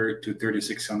 $2,600 to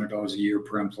 $3,600 a year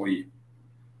per employee.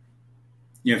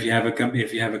 You know, if you have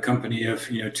a company of,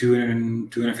 you know,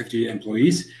 250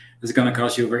 employees, it's going to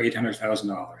cost you over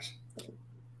 $800,000.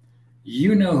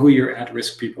 You know who your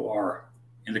at-risk people are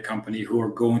in the company who are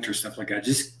going through stuff like that.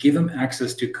 Just give them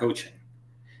access to coaching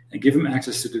and give them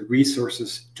access to the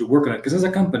resources to work on it. Because as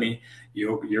a company,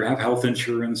 you have health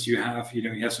insurance, you have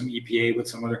some EPA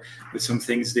with some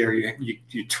things there.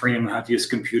 You train them how to use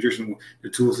computers and the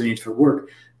tools they need for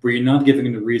work, but you're not giving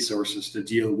them the resources to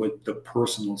deal with the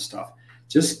personal stuff.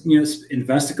 Just, you know,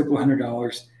 invest a couple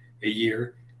 $100 a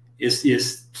year. Is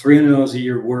 $300 a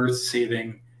year worth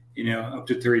saving, you know, up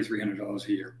to $3,300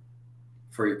 a year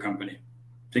for your company?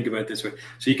 Think about it this way.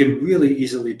 So you can really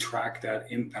easily track that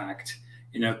impact,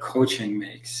 you know, coaching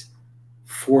makes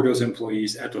for those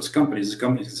employees at those companies. The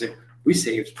companies can say, we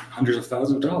saved hundreds of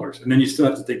thousands of dollars. And then you still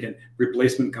have to think in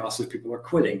replacement costs if people are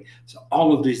quitting. So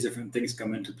all of these different things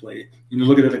come into play. You know,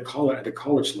 look at it at the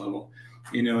college level,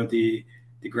 you know, the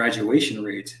graduation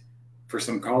rate for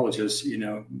some colleges, you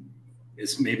know,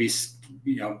 is maybe,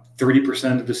 you know,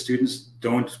 30% of the students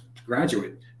don't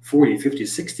graduate, 40, 50,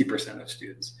 60% of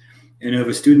students. And if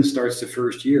a student starts the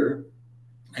first year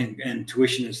and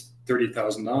tuition is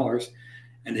 $30,000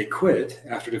 and they quit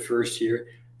after the first year,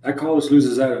 that college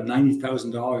loses out on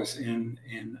 $90,000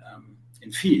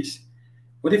 in fees.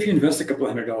 What if you invest a couple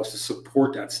 $100 to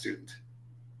support that student?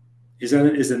 Is the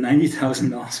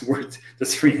 $90,000 worth the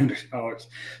 $300?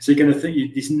 So you're going to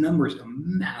think these numbers are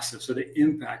massive. So the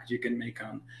impact you can make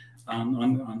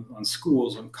on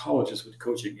schools, on colleges with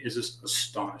coaching is just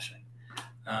astonishing.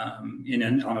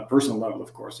 On a personal level,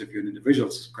 of course, if you're an individual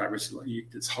subscriber,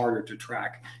 it's harder to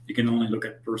track. You can only look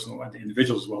at the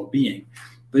individual's well-being,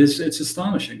 but it's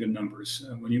astonishing good numbers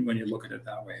when you look at it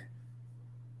that way.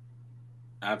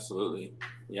 Absolutely,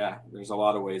 yeah. There's a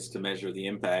lot of ways to measure the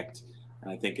impact.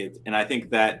 I think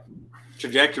that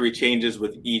trajectory changes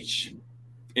with each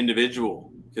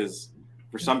individual, because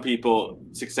for some people,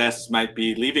 success might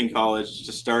be leaving college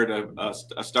to start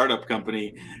a startup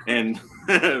company and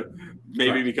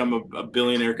maybe become a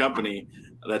billionaire company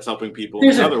that's helping people in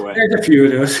another way. There's a few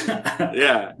of those.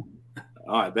 Yeah.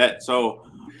 Oh, I bet. So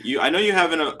I know you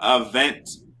have an event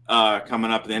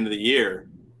coming up at the end of the year.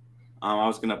 I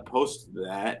was going to post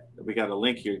that. We got a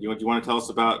link here. Do you want to tell us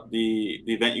about the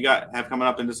event you have coming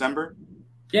up in December?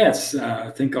 Yes, I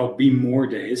think I'll Be More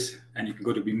Days, and you can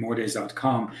go to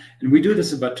bemoredays.com. And we do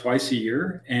this about twice a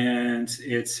year, and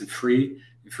it's a free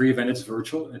event. It's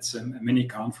virtual. It's a mini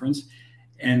conference.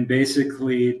 And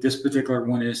basically, this particular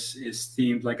one is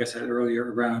themed, like I said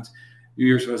earlier, around New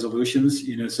Year's resolutions.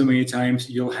 You know, so many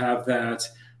times you'll have that,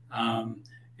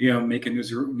 make a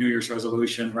New Year's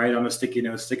resolution, right, on a sticky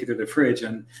note, stick it to the fridge,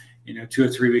 and 2 or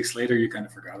 3 weeks later, you kind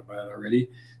of forgot about it already.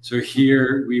 So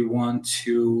here we want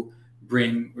to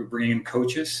we're bringing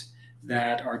coaches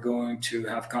that are going to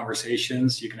have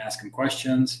conversations. You can ask them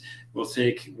questions.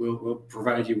 We'll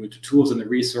provide you with the tools and the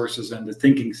resources and the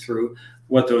thinking through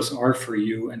what those are for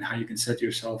you and how you can set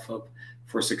yourself up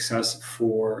for success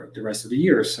for the rest of the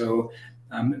year. So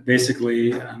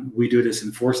basically, we do this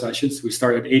in 4 sessions. We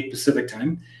start at 8 Pacific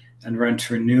time and run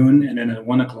through noon. And then at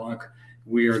 1 o'clock,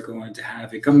 we are going to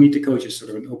have a come meet the coaches, sort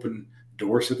of an open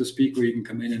door, so to speak, where you can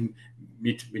come in and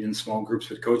meet in small groups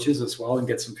with coaches as well and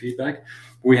get some feedback.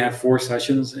 We have 4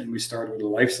 sessions, and we start with a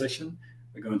life session.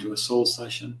 We go into a soul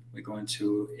session. We go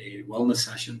into a wellness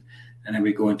session, and then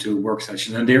we go into a work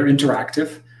session. And they're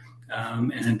interactive.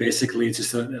 And then basically, it's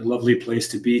just a lovely place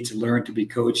to be, to learn, to be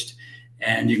coached.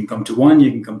 And you can come to one, you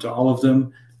can come to all of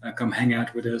them, come hang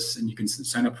out with us, and you can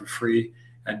sign up for free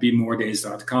at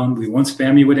bemoredays.com. We won't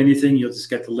spam you with anything. You'll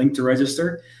just get the link to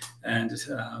register. And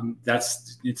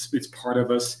it's part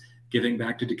of us giving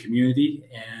back to the community,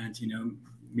 and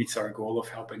meets our goal of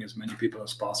helping as many people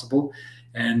as possible.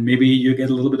 And maybe you get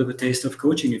a little bit of a taste of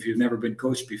coaching if you've never been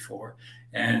coached before,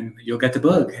 and you'll get the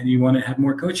bug and you want to have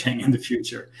more coaching in the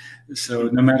future. So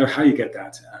no matter how you get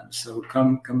that, so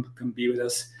come be with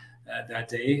us that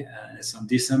day. It's on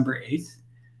December 8th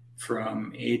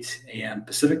from 8 a.m.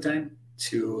 Pacific time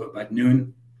to about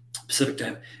noon Pacific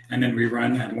time. And then we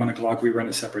run at 1 o'clock, we run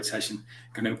a separate session,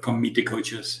 kind of come meet the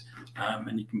coaches.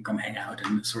 And you can come hang out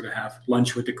and sort of have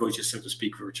lunch with the coaches, so to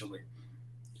speak, virtually.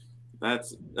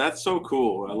 That's so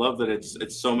cool. I love that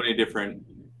it's so many different,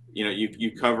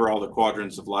 you cover all the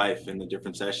quadrants of life in the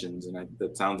different sessions. And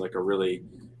that sounds like a really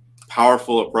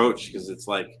powerful approach, because it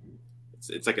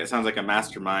sounds like a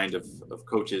mastermind of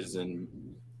coaches and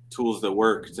tools that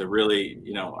work to really,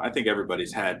 I think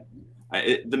everybody's had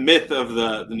the myth of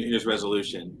the New Year's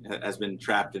resolution has been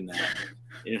trapped in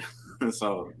that.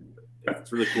 So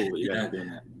it's really cool that you guys are doing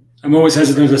that. I'm always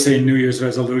hesitant to say New Year's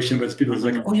resolution, but people are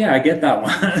like, oh yeah, I get that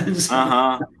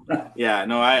one. Yeah,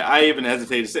 no, I even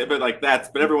hesitate to say it,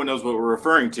 but everyone knows what we're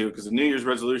referring to, because the New Year's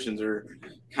resolutions are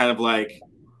kind of like,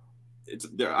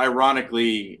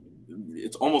 ironically,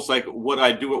 it's almost like what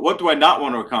do I not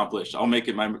want to accomplish? I'll make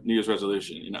it my New Year's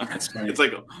resolution. That's right. It's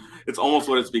like, it's almost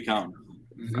what it's become.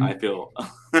 Mm-hmm. I feel.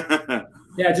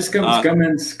 Yeah, just come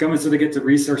and sort of get the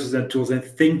resources and tools and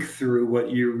think through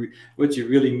what you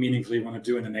really meaningfully want to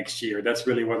do in the next year. That's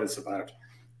really what it's about.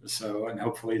 So, and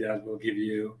hopefully that will give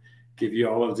you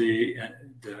all of the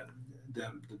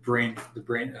brain,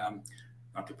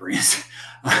 not the brains,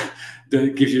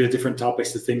 that gives you the different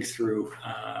topics to think through,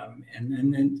 and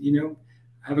then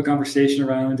have a conversation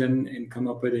around and come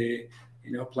up with a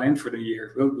plan for the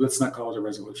year. Well, let's not call it a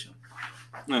resolution.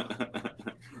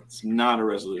 It's not a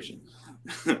resolution.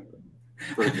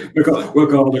 We'll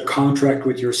call it a contract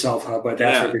with yourself. How about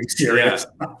that for being serious?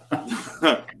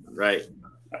 Yeah. Right.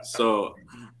 So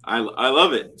I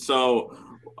love it. So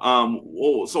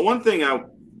so one thing I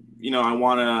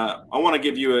want to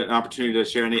give you an opportunity to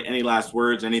share any last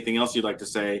words, anything else you'd like to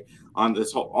say on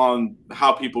this on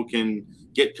how people can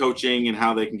get coaching and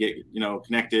how they can get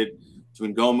connected to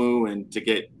Ngomu and to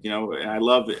get I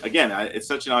love it. Again, it's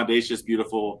such an audacious,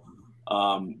 beautiful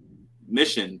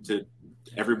mission to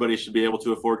everybody should be able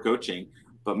to afford coaching.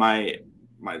 But my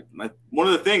one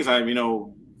of the things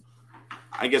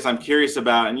I guess I'm curious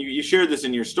about, and you shared this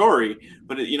in your story,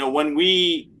 but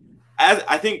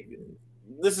I think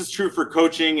this is true for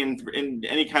coaching and in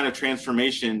any kind of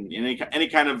transformation, in any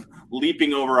kind of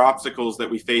leaping over obstacles that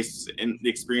we face in the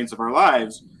experience of our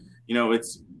lives.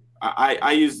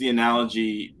 I use the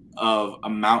analogy of a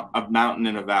mountain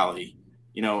and a valley,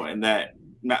 and that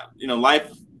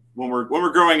life, when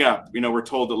we're growing up, we're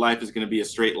told that life is going to be a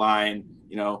straight line.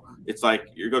 It's like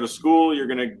you go to school, you're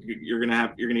gonna get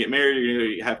married,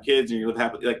 you're gonna have kids, and you're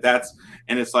gonna live happily.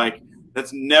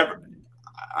 That's never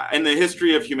in the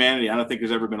history of humanity. I don't think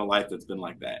there's ever been a life that's been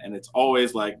like that. And it's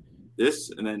always like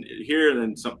this, and then here,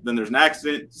 and then there's an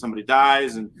accident, somebody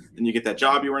dies, and then you get that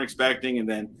job you weren't expecting, and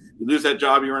then you lose that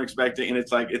job you weren't expecting, and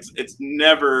it's like it's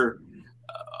never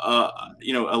a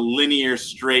linear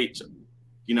straight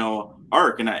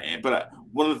arc. But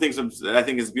one of the things that I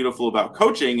think is beautiful about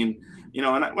coaching, and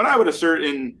what I would assert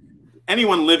in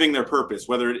anyone living their purpose,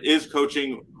 whether it is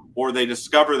coaching or they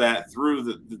discover that through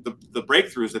the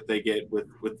breakthroughs that they get with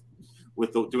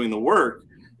doing the work,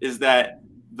 is that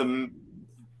the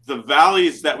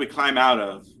valleys that we climb out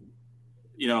of,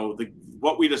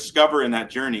 what we discover in that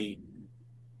journey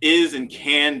is and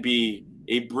can be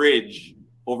a bridge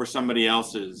over somebody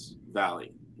else's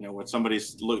valley. When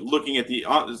somebody's looking at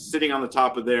sitting on the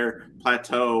top of their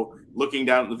plateau, looking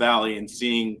down at the valley and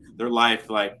seeing their life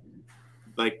like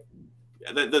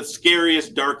the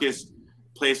scariest, darkest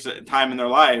time in their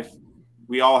life,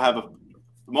 we all have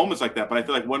moments like that. But I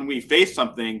feel like when we face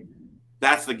something,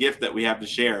 that's the gift that we have to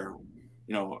share,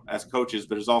 as coaches,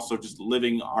 but it's also just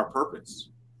living our purpose.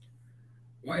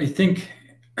 Well, I think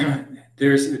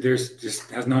there's just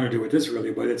has nothing to do with this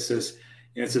really, but it's this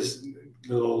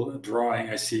little drawing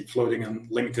I see floating on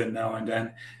LinkedIn now and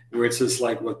then, where it's just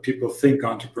like what people think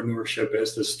entrepreneurship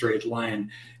is, the straight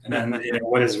line, and then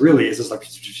what is really is just like,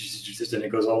 and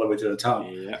it goes all the way to the top.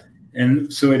 Yeah.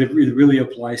 And so it really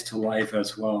applies to life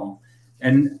as well.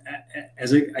 And I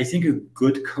think a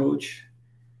good coach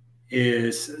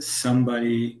is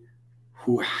somebody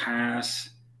who has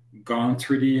gone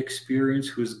through the experience,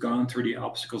 who's gone through the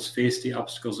obstacles, faced the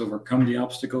obstacles, overcome the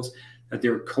obstacles that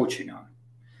they're coaching on.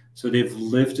 So they've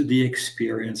lived the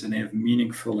experience and they have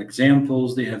meaningful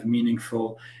examples. They have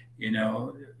meaningful, they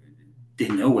know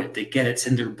it, they get it, it's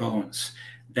in their bones.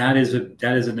 That is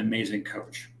an amazing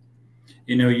coach.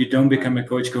 You don't become a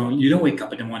coach you don't wake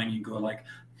up in the morning and you go like,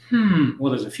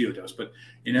 well, there's a few of those, but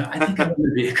I think I want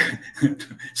to be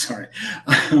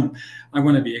I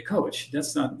want to be a coach.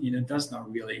 That's not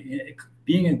really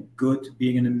being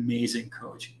an amazing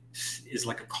coach is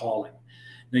like a calling.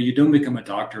 Now, you don't become a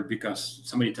doctor because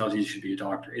somebody tells you should be a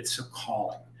doctor. It's a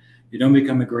calling. You don't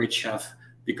become a great chef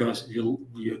because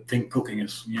you think cooking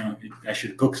is, I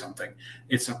should cook something.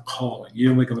 It's a calling. You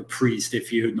don't become a priest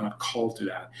if you're not called to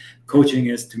that. Coaching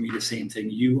is, to me, the same thing.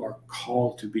 You are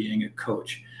called to being a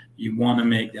coach. You want to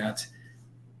make that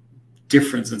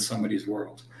difference in somebody's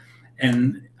world.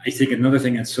 And I think another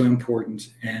thing that's so important,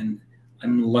 and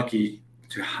I'm lucky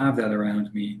to have that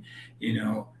around me,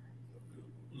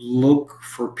 look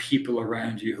for people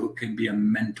around you who can be a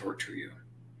mentor to you,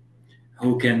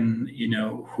 who can,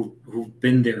 who've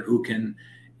been there, who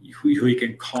you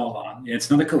can call on. And it's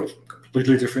not a coach,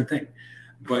 completely different thing,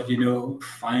 but,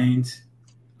 find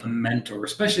a mentor,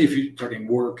 especially if you're talking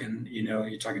work and,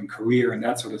 you're talking career and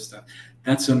that sort of stuff.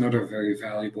 That's another very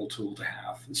valuable tool to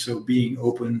have. So being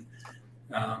open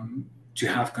to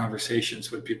have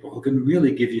conversations with people who can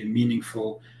really give you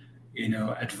meaningful,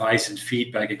 advice and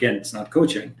feedback. Again, it's not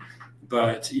coaching,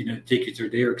 but, take you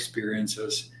through their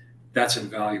experiences. That's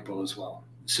invaluable as well.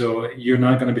 So you're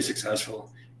not going to be successful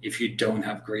if you don't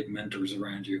have great mentors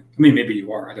around you. I mean, maybe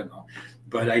you are, I don't know.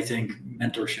 But I think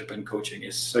mentorship and coaching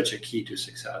is such a key to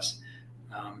success.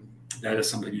 That is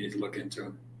something you need to look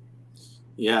into.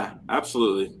 Yeah,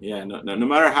 absolutely. Yeah, no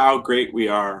matter how great we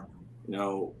are,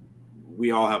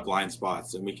 we all have blind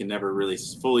spots, and we can never really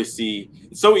fully see.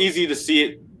 It's so easy to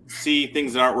see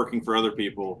things that aren't working for other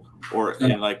people,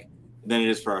 than it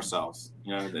is for ourselves.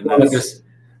 And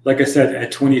like I said,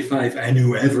 at 25, I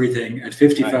knew everything. At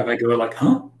 55, right. I go like,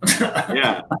 huh?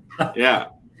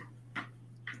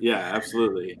 Yeah,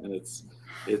 absolutely. And it's.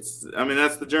 I mean,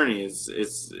 that's the journey.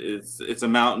 It's a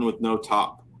mountain with no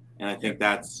top, and I think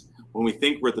that's when we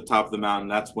think we're at the top of the mountain.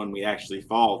 That's when we actually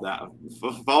fall down,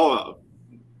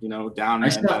 down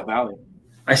that valley.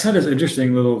 I saw this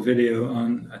interesting little video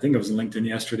on, I think it was LinkedIn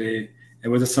yesterday. It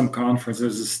was at some conference. There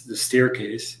was this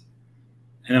staircase,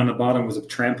 and on the bottom was a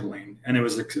trampoline, and it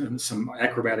was like some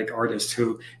acrobatic artist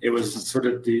who, it was sort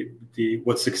of the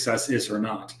what success is or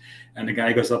not. And the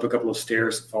guy goes up a couple of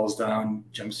stairs, falls down,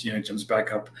 jumps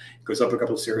back up, goes up a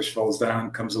couple of stairs, falls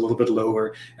down, comes a little bit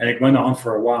lower, and it went on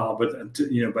for a while. But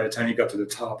by the time he got to the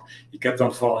top, he kept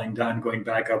on falling down, going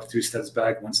back up, 2 steps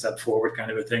back, 1 step forward,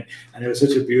 kind of a thing. And it was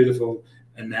such a beautiful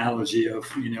analogy of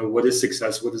what is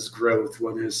success, what is growth,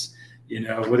 what is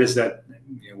what is that,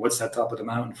 what's that top of the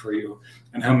mountain for you,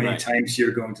 and how many times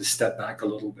you're going to step back a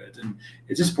little bit. And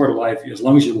it's just part of life. As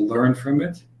long as you learn from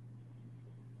it,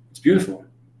 it's beautiful.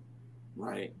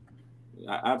 Right.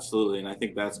 Absolutely. And I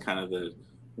think that's kind of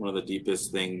one of the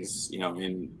deepest things,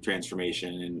 in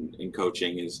transformation and in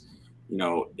coaching is,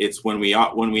 it's when we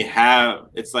have,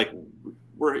 it's like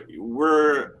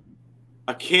we're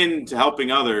akin to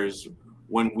helping others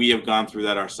when we have gone through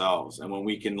that ourselves, and when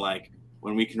we can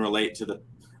relate to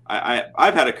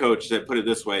I've had a coach that put it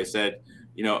this way, said,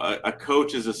 a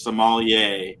coach is a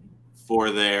sommelier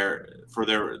for their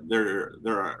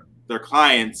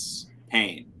clients'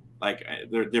 pain. Like,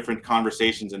 there are different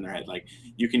conversations in their head. Like,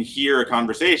 you can hear a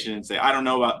conversation and say, I'm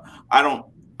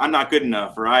not good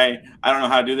enough, or I don't know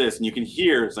how to do this. And you can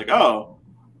hear, it's like, oh,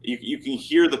 you can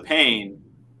hear the pain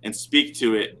and speak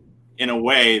to it in a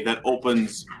way that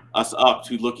opens us up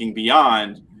to looking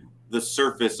beyond the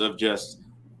surface of just,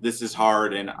 this is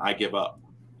hard and I give up,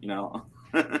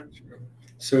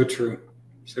 So true.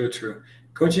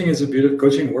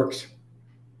 Coaching works.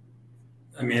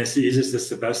 I mean, it's the easiest, it's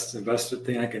the best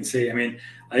thing I can say. I mean,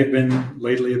 I've been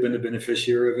a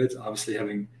beneficiary of it, obviously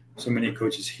having so many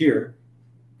coaches here.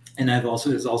 And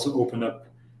it's also opened up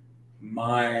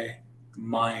my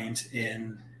mind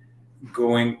in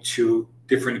going to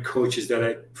different coaches that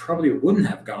I probably wouldn't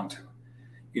have gone to.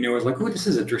 It's like, oh, this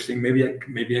is interesting. Maybe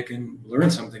I can learn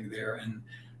something there.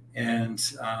 And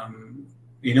on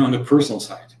the personal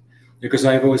side, because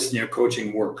I've always,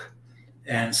 coaching work.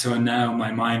 And so now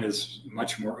my mind is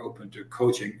much more open to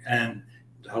coaching and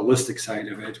the holistic side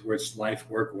of it, where it's life,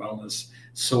 work, wellness,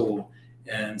 soul.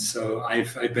 And so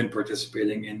I've been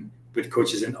participating with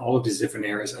coaches in all of these different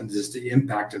areas, and just the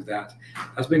impact of that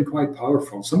has been quite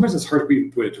powerful. Sometimes it's hard to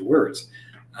even put it to words,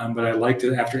 but I like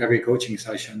to, after every coaching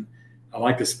session, I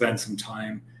like to spend some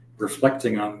time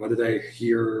reflecting on what did I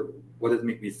hear, what did it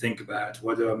make me think about,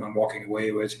 what am I walking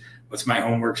away with, what's my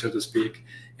homework, so to speak.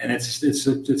 And it's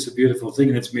a beautiful thing,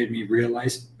 and it's made me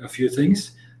realize a few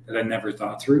things that I never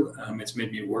thought through. It's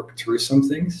made me work through some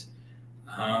things,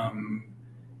 and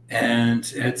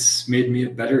it's made me a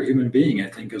better human being, I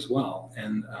think, as well.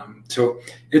 And so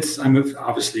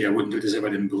obviously I wouldn't do this if I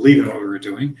didn't believe in what we were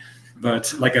doing.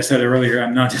 But like I said earlier,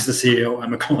 I'm not just a CEO,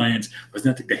 I'm a client.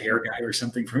 Wasn't that the hair guy or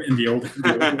something from in the old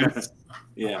days?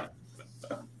 Yeah.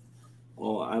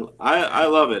 Well, I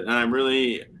love it, and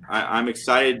I'm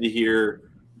excited to hear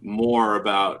more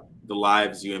about the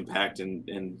lives you impact, and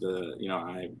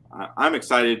the, I'm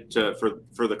excited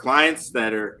for the clients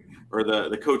that are, or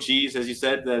the coachees, as you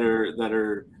said, that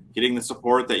are getting the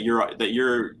support that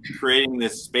you're creating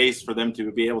this space for them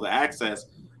to be able to access.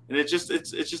 And it's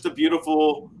just a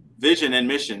beautiful vision and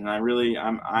mission.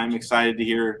 And I'm excited to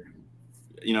hear,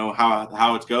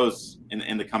 how it goes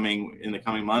in the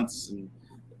coming months. And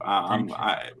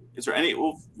is there any,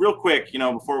 well, real quick,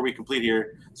 before we complete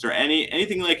here, is there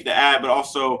anything you'd like to add, but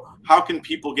also how can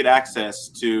people get access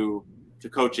to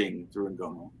coaching through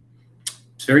Ngomu?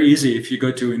 It's very easy. If you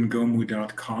go to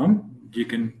ngomu.com,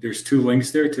 there's two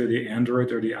links there to the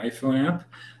Android or the iPhone app.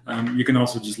 You can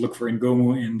also just look for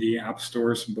Ngomu in the app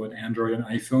stores, both Android and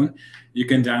iPhone. You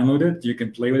can download it. You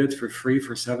can play with it for free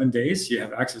for 7 days. You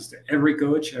have access to every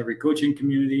coach, every coaching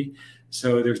community.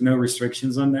 So there's no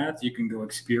restrictions on that. You can go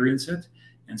experience it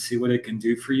and see what it can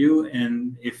do for you.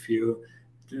 And if you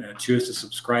choose to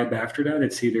subscribe after that,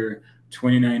 it's either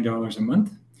 $29 a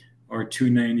month or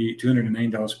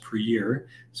 $209 per year.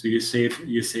 So you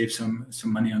save some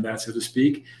money on that, so to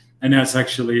speak. And that's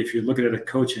actually, if you look at it at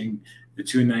coaching, the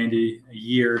 $290 a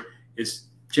year is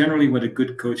generally what a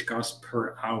good coach costs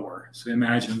per hour. So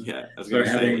imagine they're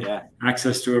having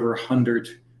access to over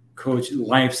 100 coach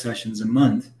live sessions a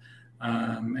month,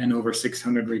 and over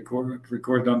 600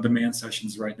 recorded on demand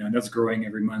sessions right now. And that's growing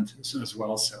every month as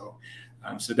well. So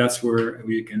that's where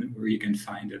you can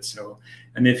find it. So,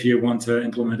 and if you want to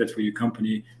implement it for your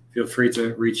company, feel free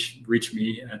to reach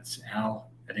me at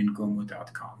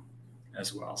al@ngomu.com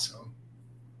as well. So,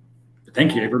 but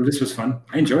thank you, Abram. This was fun.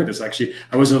 I enjoyed this, actually.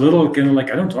 I was a little kind of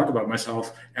like, I don't talk about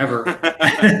myself ever.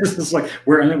 This is like,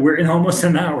 we're in almost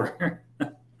an hour.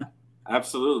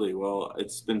 Absolutely. Well,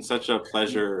 it's been such a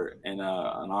pleasure and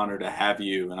an honor to have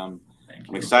you. And I'm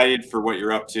excited for what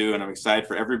you're up to, and I'm excited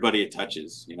for everybody it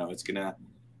touches.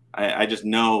 I just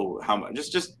know how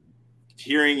much, just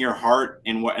hearing your heart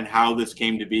and how this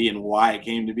came to be and why it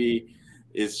came to be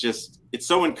is it's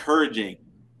so encouraging,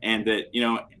 and that,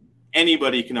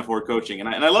 anybody can afford coaching. And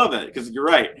I love that, because you're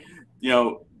right.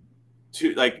 Like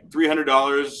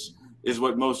 $300 is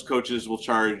what most coaches will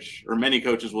charge, or many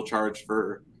coaches will charge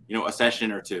for, a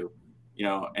session or two,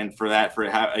 and for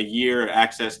a year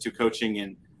access to coaching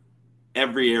in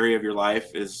every area of your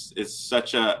life is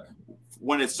such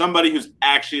when it's somebody who's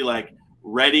actually like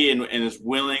ready and is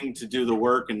willing to do the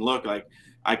work. And look, like,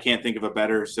 I can't think of a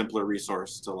better, simpler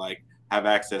resource to like have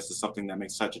access to something that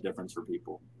makes such a difference for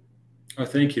people. Oh,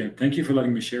 thank you. Thank you for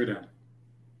letting me share that.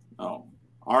 Oh,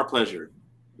 our pleasure.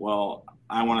 Well,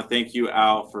 I want to thank you,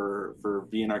 Al, for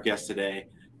being our guest today.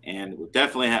 And we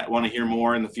definitely want to hear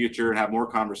more in the future and have more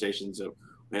conversations. So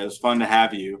it was fun to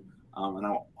have you. And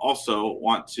I also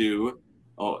want to,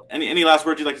 any last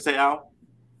words you'd like to say, Al?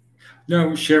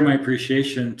 No, share my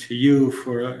appreciation to you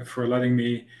for letting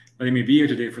me be here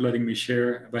today, for letting me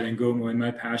share about Ngomu and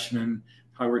my passion and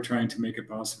how we're trying to make a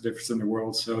positive difference in the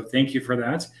world. So thank you for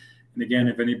that. And again,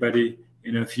 if anybody,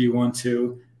 if you want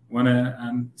to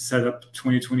set up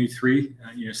 2023,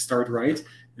 start right,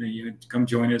 come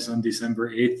join us on December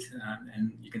 8th,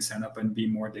 and you can sign up on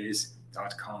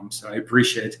bemoredays.com. So I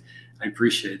appreciate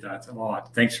that a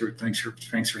lot. Thanks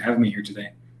for having me here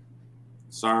today.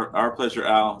 It's our pleasure,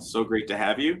 Al. So great to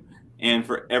have you. And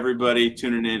for everybody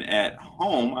tuning in at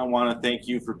home, I want to thank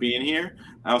you for being here.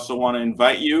 I also want to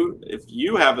invite you, if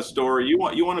you have a story, you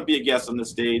want to be a guest on the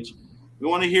stage, we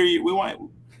want to hear you.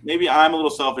 Maybe I'm a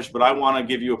little selfish, but I want to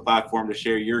give you a platform to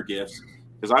share your gifts,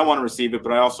 because I want to receive it,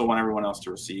 but I also want everyone else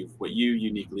to receive what you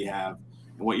uniquely have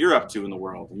and what you're up to in the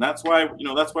world. And that's why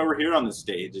we're here on this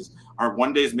stage. Is our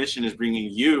One Day's mission is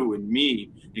bringing you and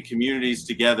me and communities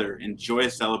together in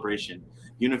joyous celebration,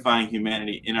 unifying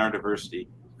humanity in our diversity,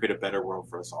 create a better world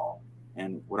for us all.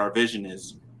 And what our vision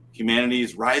is, humanity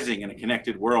is rising in a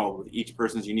connected world with each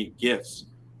person's unique gifts,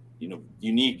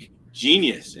 unique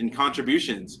genius and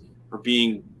contributions are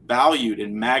being valued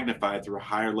and magnified through a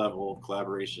higher level of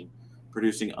collaboration,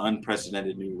 producing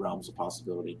unprecedented new realms of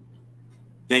possibility.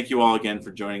 Thank you all again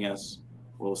for joining us.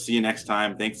 We'll see you next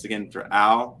time. Thanks again for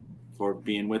Al for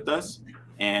being with us.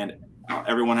 And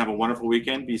everyone have a wonderful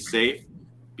weekend. Be safe,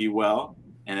 be well.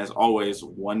 And as always,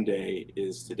 one day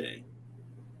is today.